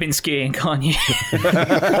you've never been skiing, can't you?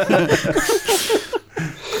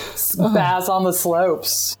 Baz on the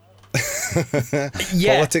slopes.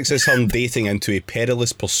 Yeah. Politics has turned dating into a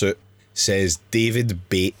perilous pursuit, says David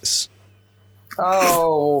Bates.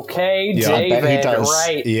 Okay, Yeah, I David, bet he does.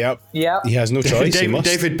 right. Yep. He has no choice. He must.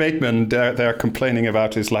 David Bateman, they're complaining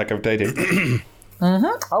about his lack of dating.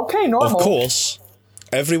 Okay, normal. Of course,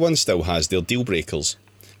 everyone still has their deal breakers.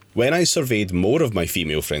 When I surveyed more of my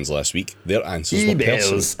female friends last week, their answers were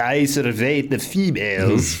personal. I surveyed the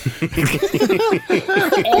females.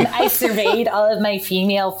 And I surveyed all of my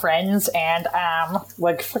female friends and,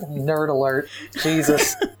 like, fucking nerd alert.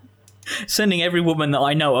 Jesus. Sending every woman that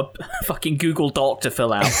I know a fucking Google Doc to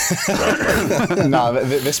fill out. Nah,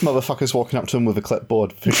 this motherfucker's walking up to him with a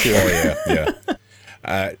clipboard, for sure. Oh,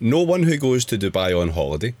 yeah. No one who goes to Dubai on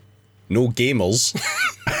holiday. No gamers.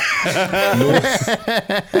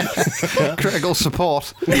 Critical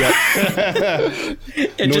support. No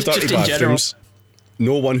just dirty in general. bathrooms.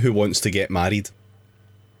 No one who wants to get married.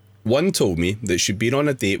 One told me that she'd been on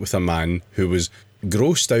a date with a man who was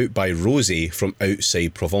grossed out by rosé from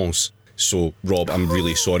outside Provence. So, Rob, I'm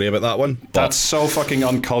really sorry about that one. But That's so fucking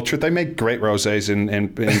uncultured. They make great rosés in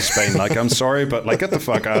Spain. Like, I'm sorry, but like, get the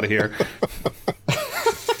fuck out of here.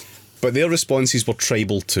 But their responses were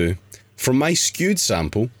tribal too. From my skewed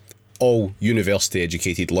sample, all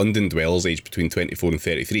university-educated London dwellers aged between 24 and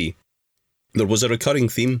 33, there was a recurring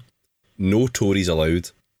theme: no Tories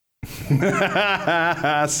allowed. I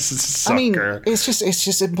mean,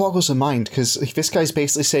 it boggles the mind, because this guy's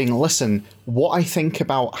basically saying, listen, what I think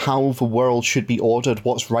about how the world should be ordered,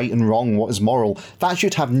 what's right and wrong, what is moral, that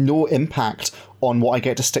should have no impact on what I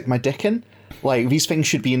get to stick my dick in. Like, these things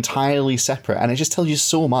should be entirely separate, and it just tells you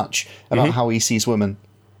so much about how he sees women.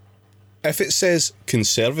 If it says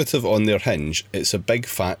conservative on their hinge, it's a big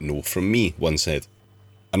fat no from me, one said.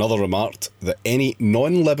 Another remarked that any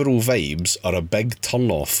non-liberal vibes are a big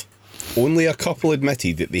turn-off. Only a couple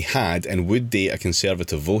admitted that they had and would date a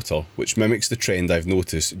conservative voter, which mimics the trend I've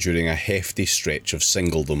noticed during a hefty stretch of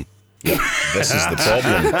singledom. Yep, this is the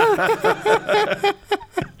problem.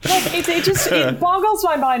 It boggles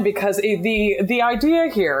my mind because the idea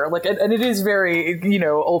here, like, and it is very,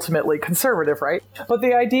 ultimately conservative, right? But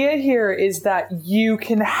the idea here is that you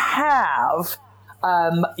can have,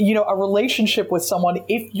 a relationship with someone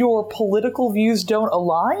if your political views don't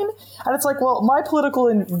align. And it's like, well, my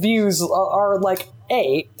political views are like,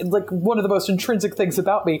 A, like one of the most intrinsic things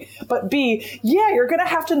about me, but B, yeah, you're gonna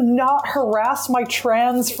have to not harass my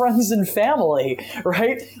trans friends and family,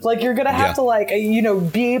 right? Like, you're gonna have to, like,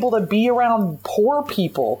 be able to be around poor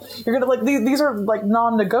people. You're gonna, like, these are, like,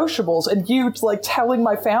 non-negotiables, and you, like, telling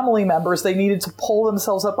my family members they needed to pull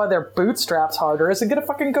themselves up by their bootstraps harder isn't gonna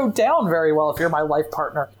fucking go down very well if you're my life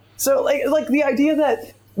partner. So, like the idea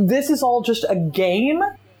that this is all just a game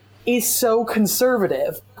is so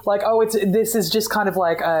conservative. Like, oh, this is just kind of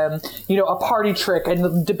like, a party trick, and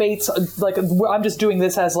the debates, like, I'm just doing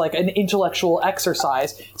this as, like, an intellectual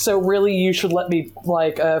exercise, so really you should let me,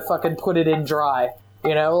 like, fucking put it in dry.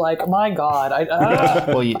 Like, my God.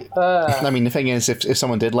 I mean, the thing is, if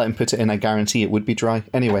someone did let him put it in, I guarantee it would be dry.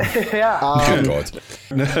 Anyway. Yeah. Good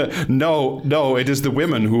God. No, it is the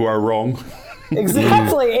women who are wrong.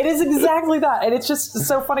 Exactly. It is exactly that. And it's just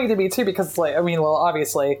so funny to me, too, because, like, I mean, well,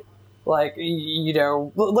 obviously, like,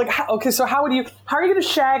 like, so how are you going to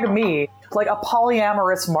shag me, like, a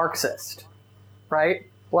polyamorous Marxist, right?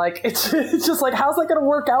 Like, it's just like, how's that going to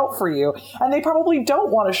work out for you? And they probably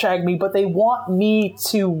don't want to shag me, but they want me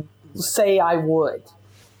to say I would,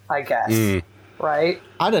 I guess. right?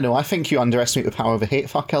 I don't know. I think you underestimate the power of a hate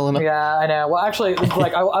fuck, Eleanor. Yeah, I know. Well, actually,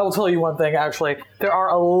 like, I will tell you one thing, actually. There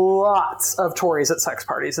are lots of Tories at sex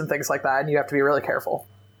parties and things like that, and you have to be really careful.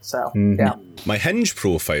 So, yeah. My Hinge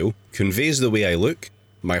profile conveys the way I look,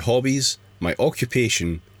 my hobbies, my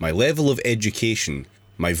occupation, my level of education,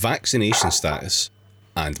 my vaccination status,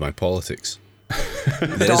 and my politics.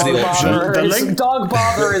 There is the option. Dog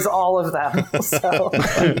bother is all of them. So.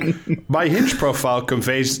 My Hinge profile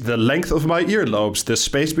conveys the length of my earlobes, the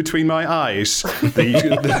space between my eyes,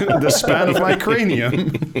 the span of my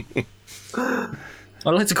cranium. I'd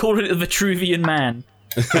like to call it the Vitruvian Man.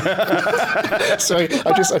 Sorry,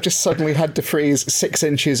 I just suddenly had the phrase 6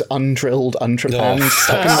 inches undrilled underpants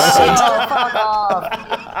stuck in my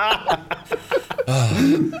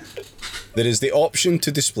head. There is the option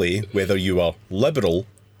to display whether you are liberal,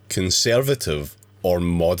 conservative, or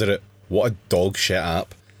moderate. What a dog shit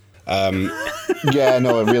app. Yeah,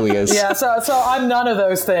 no, it really is. Yeah, so I'm none of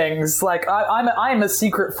those things. Like, I'm a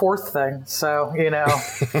secret fourth thing, so, you know,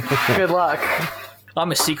 good luck.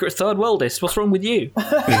 I'm a secret third worldist. What's wrong with you?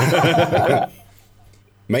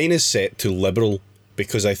 Mine is set to liberal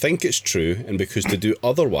because I think it's true and because to do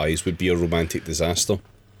otherwise would be a romantic disaster.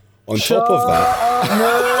 On top of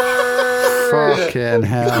that... Fucking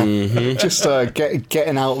hell. Just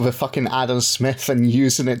getting out of a fucking Adam Smith and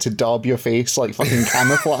using it to daub your face like fucking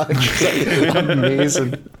camouflage.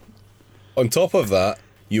 Amazing. On top of that,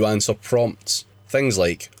 you answer prompts. Things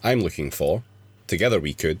like, I'm looking for, together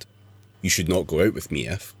we could, you should not go out with me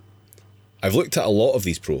if. I've looked at a lot of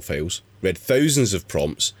these profiles, read thousands of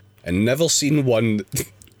prompts, and never seen one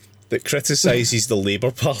that criticises the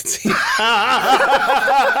Labour Party.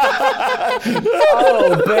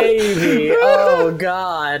 Oh, baby. Oh,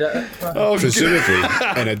 God. Presumably,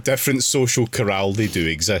 in a different social corral they do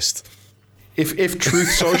exist. If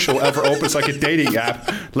Truth Social ever opens like a dating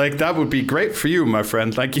app, like that would be great for you, my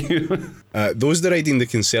friend. Thank you. Those deriding the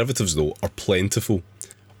Conservatives, though, are plentiful.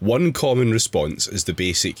 One common response is the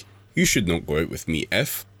basic, you should not go out with me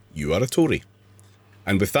if you are a Tory.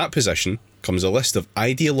 And with that position comes a list of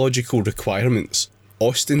ideological requirements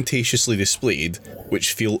ostentatiously displayed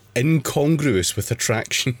which feel incongruous with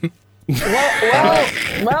attraction.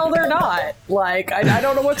 Well, they're not. Like, I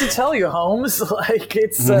don't know what to tell you, Holmes. Like,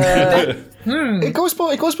 it's... It goes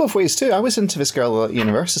both ways too. I was into this girl at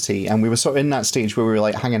university, and we were sort of in that stage where we were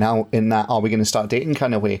like hanging out in that are we going to start dating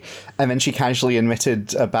kind of way. And then she casually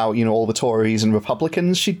admitted about, you know, all the Tories and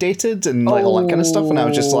Republicans she dated and like all that kind of stuff. And I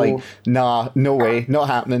was just like, nah, no way, not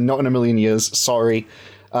happening, not in a million years. Sorry.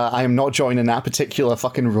 I am not joining that particular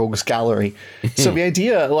fucking rogues gallery. So the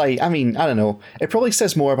idea, like, I mean, I don't know. It probably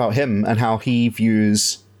says more about him and how he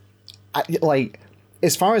views, like,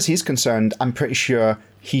 as far as he's concerned, I'm pretty sure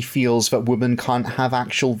he feels that women can't have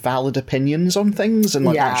actual valid opinions on things and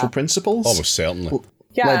like actual principles. Almost certainly.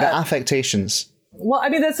 Yeah. Like the affectations. Well, I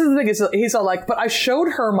mean, that's the thing. He's all like, but I showed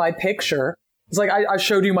her my picture. It's like, I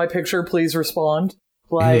showed you my picture, please respond.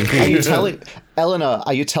 Like, are you telling Eleanor?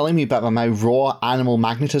 Are you telling me that my raw animal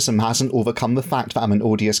magnetism hasn't overcome the fact that I'm an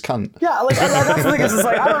odious cunt? Yeah, like that's the thing. Is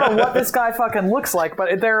like I don't know what this guy fucking looks like,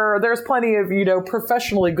 but there's plenty of, you know,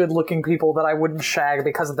 professionally good-looking people that I wouldn't shag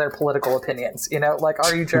because of their political opinions. You know, like,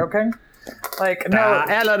 are you joking? Like, no,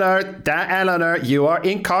 Eleanor, you are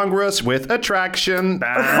incongruous with attraction.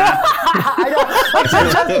 I know.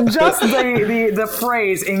 Like, just the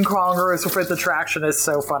phrase incongruous with attraction is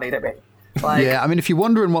so funny to me. Like, yeah, I mean, if you're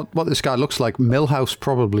wondering what this guy looks like, Milhouse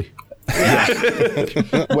probably.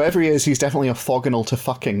 Wherever he is, he's definitely orthogonal to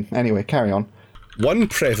fucking. Anyway, carry on. One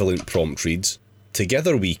prevalent prompt reads,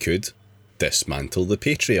 together we could dismantle the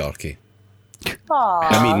patriarchy.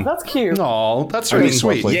 Aw, that's cute. Oh, that's really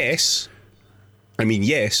sweet. Yes,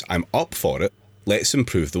 I'm up for it. Let's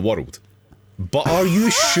improve the world. But are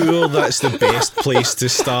you sure that's the best place to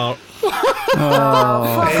start? Is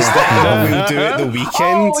that what we'll do at the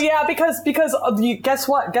weekend? Oh yeah, because guess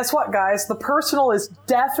what, guys? The personal is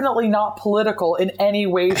definitely not political in any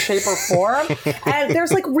way, shape, or form, and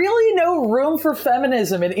there's like really no room for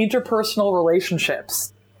feminism in interpersonal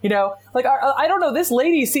relationships. You know, like, I don't know, this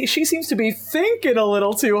lady, she seems to be thinking a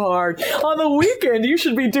little too hard. On the weekend, you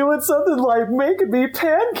should be doing something like making me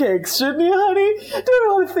pancakes, shouldn't you, honey? Don't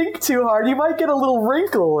really think too hard. You might get a little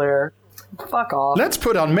wrinkle there. Fuck off. Let's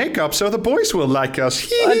put on makeup so the boys will like us.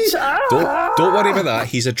 Don't worry about that.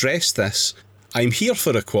 He's addressed this. I'm here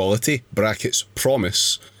for equality, brackets,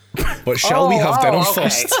 promise. But shall we have dinner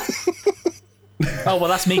first? Oh, well,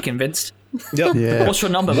 that's me convinced. Yep. Yeah. What's your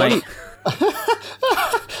number, mate?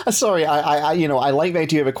 Sorry, I like the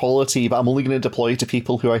idea of equality, but I'm only going to deploy to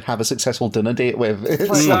people who I have a successful dinner date with.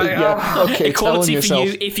 It's like, yeah, okay, Equality for yourself.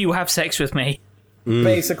 you if you have sex with me.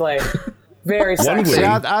 Basically. Very sexy. See,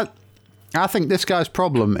 I think this guy's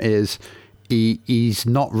problem is he's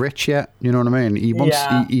not rich yet. You know what I mean? He wants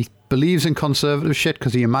he believes in conservative shit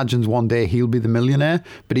because he imagines one day he'll be the millionaire,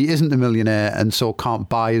 but he isn't the millionaire, and so can't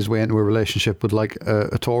buy his way into a relationship with like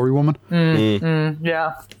a Tory woman.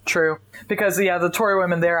 Yeah, true. Because the Tory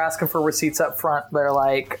women, they're asking for receipts up front. They're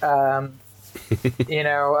like, like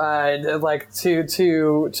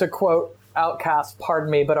to quote Outcast, "Pardon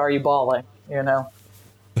me, but are you balling?" You know.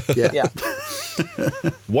 Yeah.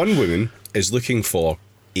 One woman is looking for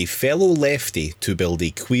a fellow lefty to build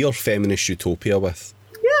a queer feminist utopia with.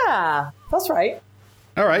 Yeah, that's right.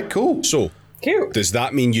 All right, cool. So, Cute. does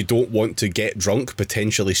that mean you don't want to get drunk,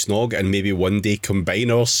 potentially snog, and maybe one day combine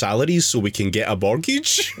our salaries so we can get a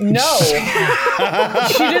mortgage? No. She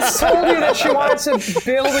just told you that she wanted to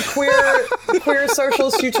build a queer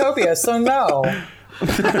socialist utopia, so no.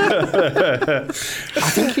 I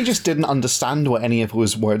think he just didn't understand what any of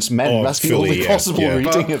those words meant. That's the only possible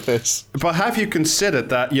reading of this. But have you considered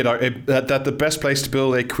that, that the best place to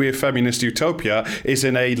build a queer feminist utopia is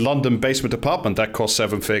in a London basement apartment that costs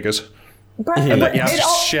 7 figures? And that you have to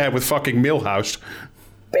share with fucking Millhouse.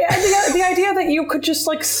 The idea that you could just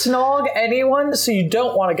like snog anyone, so you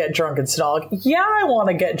don't want to get drunk and snog. Yeah, I want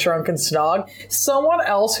to get drunk and snog someone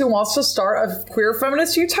else who wants to start a queer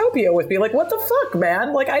feminist utopia with me. Like, what the fuck,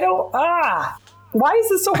 man? Like, I don't. Why is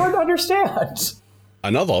this so hard to understand?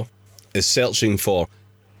 Another is searching for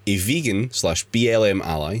a vegan / BLM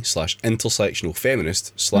ally / intersectional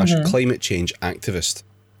feminist / climate change activist.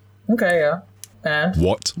 Okay, yeah. And?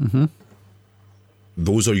 What?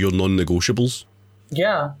 Those are your non-negotiables?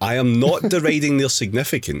 Yeah. I am not deriding their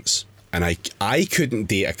significance, and I couldn't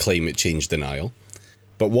date a climate change denial.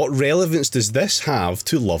 But what relevance does this have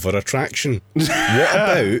to love or attraction?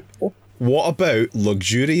 What about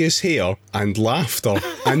luxurious hair and laughter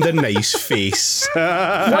and a nice face?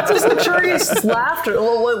 What does luxurious laughter,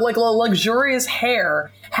 like luxurious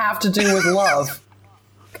hair, have to do with love?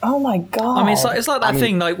 Oh my god! I mean, it's like that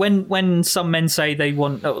thing. Like when some men say they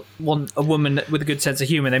want a woman with a good sense of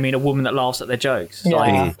humour, they mean a woman that laughs at their jokes.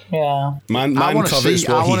 Yeah, Man covers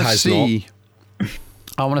what he has not.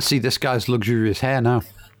 I want to see this guy's luxurious hair now.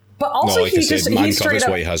 But also, man covers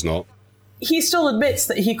what he has not. He still admits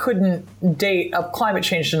that he couldn't date a climate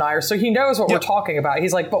change denier, so he knows what we're talking about.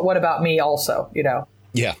 He's like, but what about me also? You know?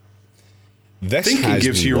 Yeah. This thinking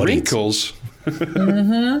gives you wrinkles.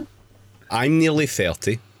 I'm nearly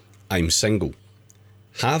 30. I'm single.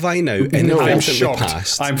 Have I now inadvertently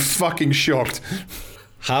passed? I'm fucking shocked.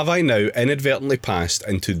 Have I now inadvertently passed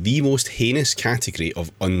into the most heinous category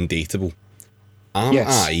of undateable? Am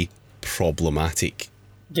I problematic?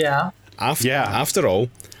 Yeah. After all,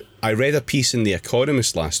 I read a piece in The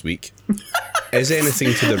Economist last week. Is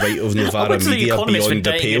anything to the right of Novara Media beyond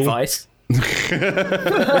the pale? Advice.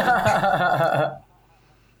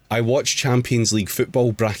 I watch Champions League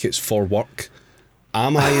football brackets for work.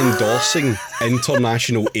 Am I endorsing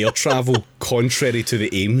international air travel contrary to the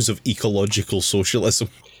aims of ecological socialism?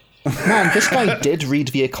 Man, this guy did read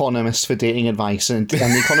The Economist for dating advice, and The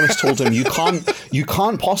Economist told him you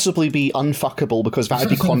can't possibly be unfuckable because that would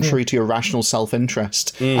be contrary to your rational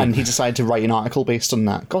self-interest. And he decided to write an article based on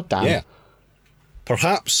that. God damn. Yeah.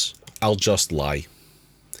 Perhaps I'll just lie.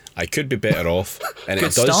 I could be better off, and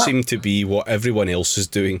it does seem to be what everyone else is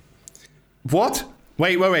doing. What?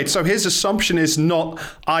 Wait. So his assumption is not,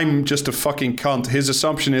 I'm just a fucking cunt. His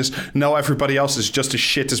assumption is, no, everybody else is just as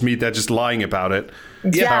shit as me. They're just lying about it.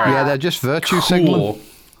 Yeah, they're just virtue signaling.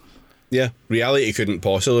 Yeah, reality couldn't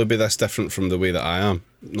possibly be this different from the way that I am.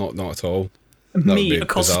 Not at all. Me, a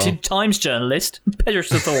cosseted Times journalist. Perish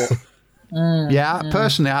the thought. Yeah,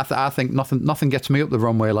 personally, I think nothing gets me up the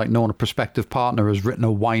wrong way like knowing a prospective partner has written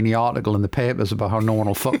a whiny article in the papers about how no one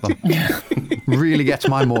will fuck them. Really gets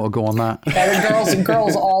my motor go on that. Yeah, the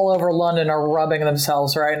girls all over London are rubbing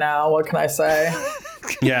themselves right now. What can I say?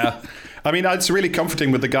 Yeah. I mean, it's really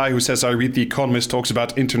comforting with the guy who says, I read The Economist talks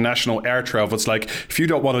about international air travel. It's like, if you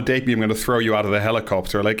don't want to date me, I'm going to throw you out of the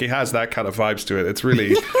helicopter. Like, he has that kind of vibes to it. It's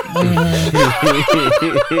really... I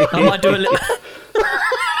might do a little...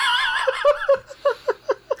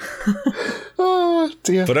 Oh,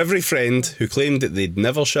 dear. For every friend who claimed that they'd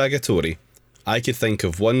never shag a Tory, I could think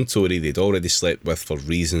of one Tory they'd already slept with for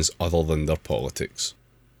reasons other than their politics.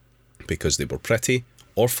 Because they were pretty,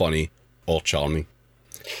 or funny, or charming.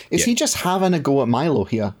 Is he just having a go at Milo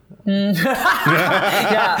here? Yeah,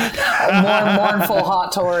 a mournful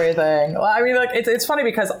hot Tory thing. Well, I mean, like it's funny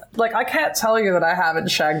because like I can't tell you that I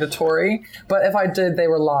haven't shagged a Tory, but if I did, they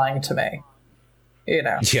were lying to me. You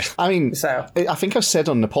know. Yeah. I mean, So. I think I've said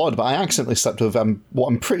on the pod, but I accidentally slept with what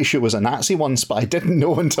I'm pretty sure was a Nazi once, but I didn't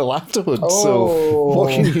know until afterwards. So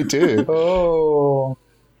what can you do? Oh.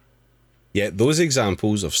 Yet those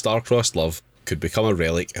examples of star-crossed love could become a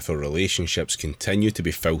relic if our relationships continue to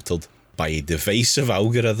be filtered by a divisive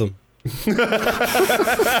algorithm. But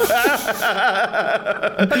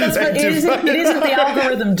it isn't the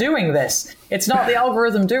algorithm doing this. It's not the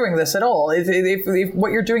algorithm doing this at all. If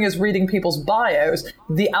what you're doing is reading people's bios,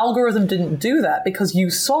 the algorithm didn't do that because you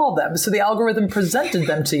saw them, so the algorithm presented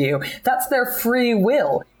them to you. That's their free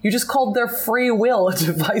will. You just called their free will a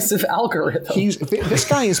divisive algorithm. This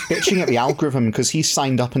guy is bitching at the algorithm because he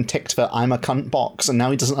signed up and ticked the "I'm a cunt" box, and now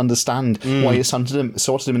he doesn't understand why you sorted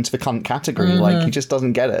him into the cunt category. Like, he just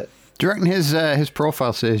doesn't get it. Do you reckon his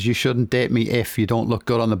profile says you shouldn't date me if you don't look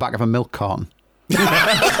good on the back of a milk carton?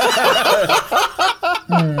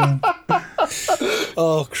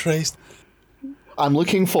 Oh, Christ. I'm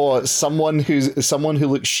looking for someone who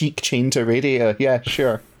looks chic chained to a radiator. Yeah,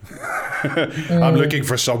 sure. I'm looking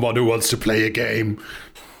for someone who wants to play a game.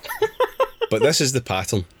 But this is the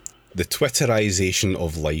pattern. The Twitterization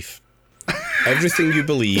of life. Everything you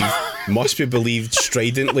believe must be believed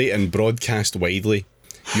stridently and broadcast widely.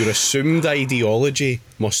 Your assumed ideology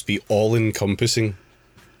must be all-encompassing.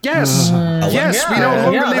 Yes, yes, we no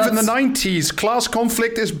longer live in the that's- 90s. Class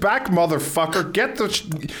conflict is back, motherfucker. Get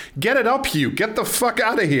it up, you. Get the fuck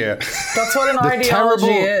out of here. That's what an ideology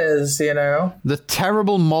is, you know? The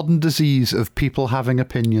terrible modern disease of people having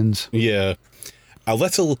opinions. Yeah. A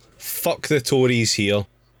little fuck the Tories here.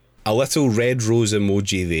 A little red rose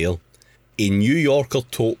emoji there. A New Yorker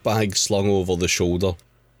tote bag slung over the shoulder.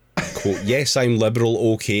 Quote, yes, I'm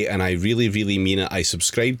liberal, okay, and I really, really mean it. I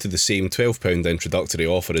subscribed to the same £12 introductory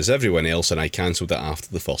offer as everyone else, and I cancelled it after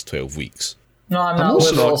the first 12 weeks. No, I'm not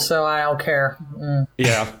also liberal, not- so I don't care.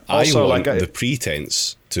 Yeah. I Also, want like, the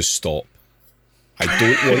pretense to stop. I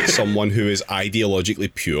don't want someone who is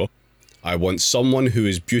ideologically pure. I want someone who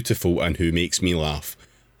is beautiful and who makes me laugh.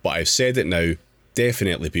 But I've said it now,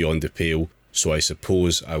 definitely beyond the pale, so I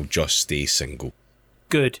suppose I'll just stay single.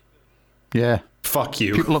 Good. Yeah. fuck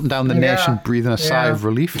you. People up and down the Yeah. nation breathing a sigh Yeah. of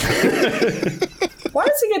relief. Why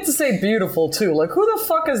does he get to say beautiful too? Like, who the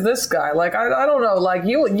fuck is this guy? Like, I don't know. Like,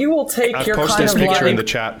 you will take I've your posted kind this of picture like. in the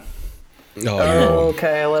chat. Oh,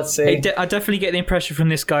 Okay, let's see. I definitely get the impression from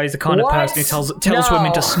this guy is the kind What? of person who tells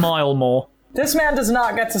women to No. smile more. This man does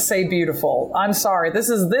not get to say beautiful. I'm sorry. This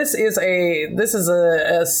is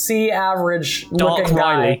a C average Dark looking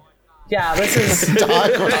Riley. guy. Yeah, this is.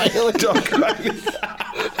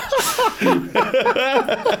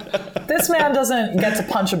 This man doesn't get to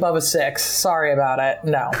punch above a 6. Sorry about it.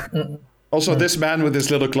 No. Also, this man with his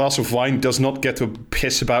little glass of wine does not get to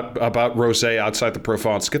piss about rosé outside the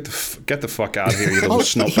Provence. Get the fuck out of here, you little He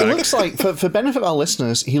snotbag. looks like, for benefit of our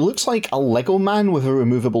listeners, he looks like a Lego man with a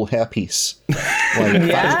removable hairpiece. Like,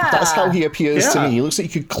 that's how he appears to Yeah. me. He looks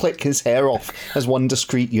like you could click his hair off as one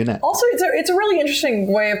discrete unit. Also, it's a really interesting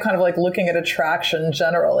way of kind of like looking at attraction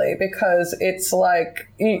generally, because it's like,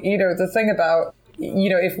 you know, the thing about, you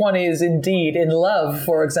know, if one is indeed in love,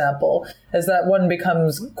 for example, is that one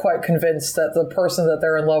becomes quite convinced that the person that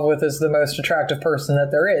they're in love with is the most attractive person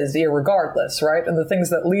that there is, irregardless, right? And the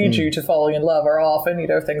things that lead you to falling in love are often, you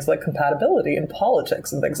know, things like compatibility and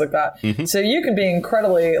politics and things like that. So you can be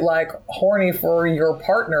incredibly, like, horny for your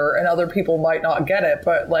partner and other people might not get it,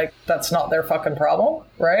 but, like, that's not their fucking problem,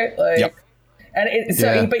 right? Like, Yep.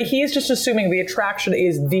 and but he's just assuming the attraction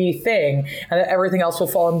is the thing, and that everything else will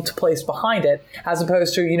fall into place behind it, as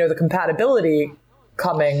opposed to, you know, the compatibility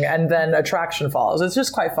coming and then attraction follows. It's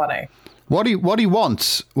just quite funny. What he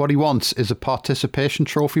wants is a participation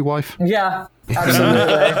trophy wife. Yeah,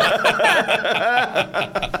 absolutely.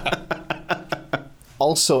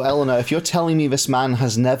 Also, Eleanor, if you're telling me this man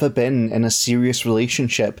has never been in a serious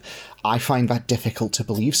relationship, I find that difficult to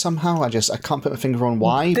believe somehow. I can't put my finger on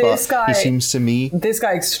why, This but he guy- seems to me... This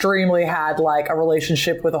guy extremely had like a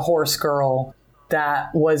relationship with a horse girl that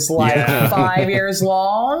was like 5 years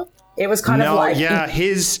long. It was kind of like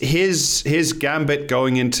his gambit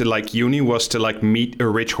going into like uni was to like meet a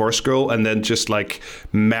rich horse girl and then just like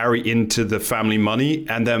marry into the family money,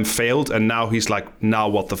 and then failed, and now he's like, now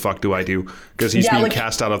what the fuck do I do? Because he's being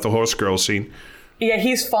cast out of the horse girl scene. Yeah,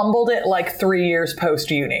 he's fumbled it like 3 years post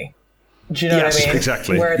uni. Do you know what I mean?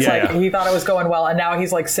 Exactly. Where it's Yeah, like yeah. he thought it was going well, and now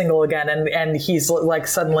he's like single again, and he's like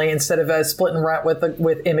suddenly, instead of splitting rent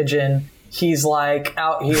with Imogen, he's like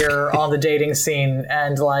out here on the dating scene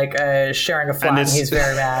and like sharing a flat, and he's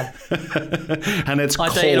very mad. And it's I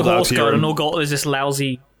cold dated a out horse here. girl and all got was this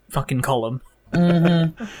lousy fucking column.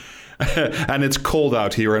 And And it's cold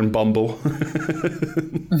out here in Bumble.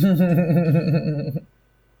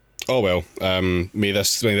 Oh well, may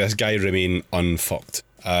this guy remain unfucked.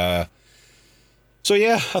 So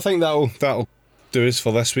yeah, I think that'll do us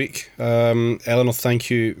for this week. Eleanor, thank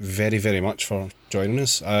you very, very much for joining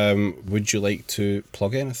us. Would you like to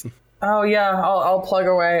plug anything? Oh yeah, I'll plug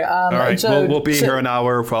away. All right, we'll be here an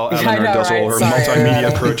hour while Eleanor does all her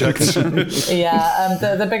multimedia projects. Yeah,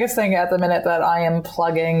 the biggest thing at the minute that I am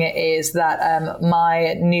plugging is that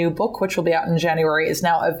my new book, which will be out in January, is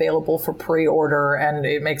now available for pre-order, and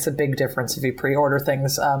it makes a big difference if you pre-order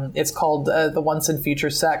things. It's called The Once and Future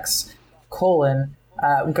Sex, Going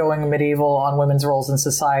Medieval on Women's Roles in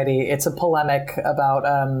Society. It's a polemic about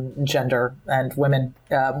gender and women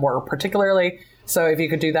more particularly. So if you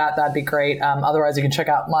could do that, that'd be great. Otherwise, you can check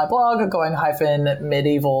out my blog,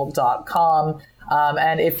 going-medieval.com.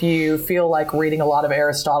 And if you feel like reading a lot of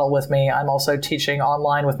Aristotle with me, I'm also teaching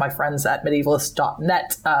online with my friends at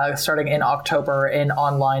medievalist.net, starting in October, an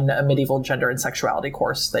online medieval gender and sexuality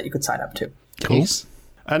course that you could sign up to. Cool.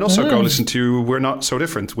 And also go listen to We're Not So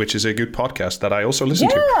Different, which is a good podcast that I also listen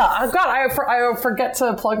to. Yeah, I forget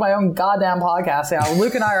to plug my own goddamn podcast. Yeah,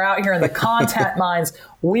 Luke and I are out here in the content mines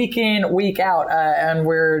week in, week out, and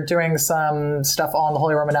we're doing some stuff on the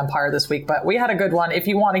Holy Roman Empire this week. But we had a good one. If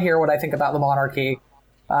you want to hear what I think about the monarchy,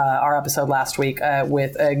 our episode last week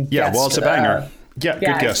with a guest. Yeah, well, it's a banger. Good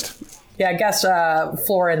guest. Yeah, guest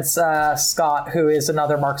Florence Scott, who is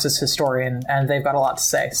another Marxist historian, and they've got a lot to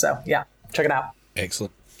say. So, yeah, check it out.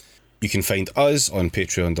 Excellent. You can find us on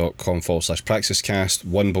patreon.com/praxiscast.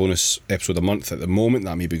 One bonus episode a month at the moment.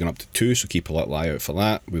 That may be going up to 2, so keep a little eye out for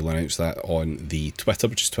that. We'll announce that on the Twitter,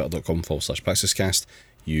 which is twitter.com/praxiscast.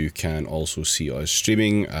 You can also see us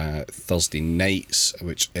streaming Thursday nights,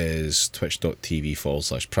 which is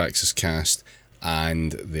twitch.tv/praxiscast.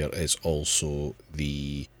 And there is also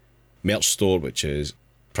the merch store, which is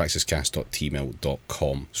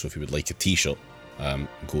praxiscast.tmail.com. So if you would like a t-shirt,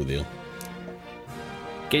 go there.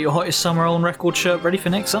 Get your hottest summer on record shirt ready for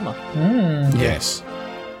next summer. Yes.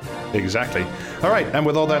 Exactly. All right, and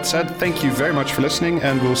with all that said, thank you very much for listening,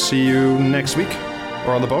 and we'll see you next week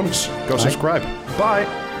or on the bonus. Go subscribe. Bye.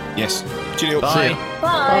 Yes. Cheerio. Bye.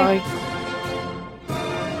 Bye.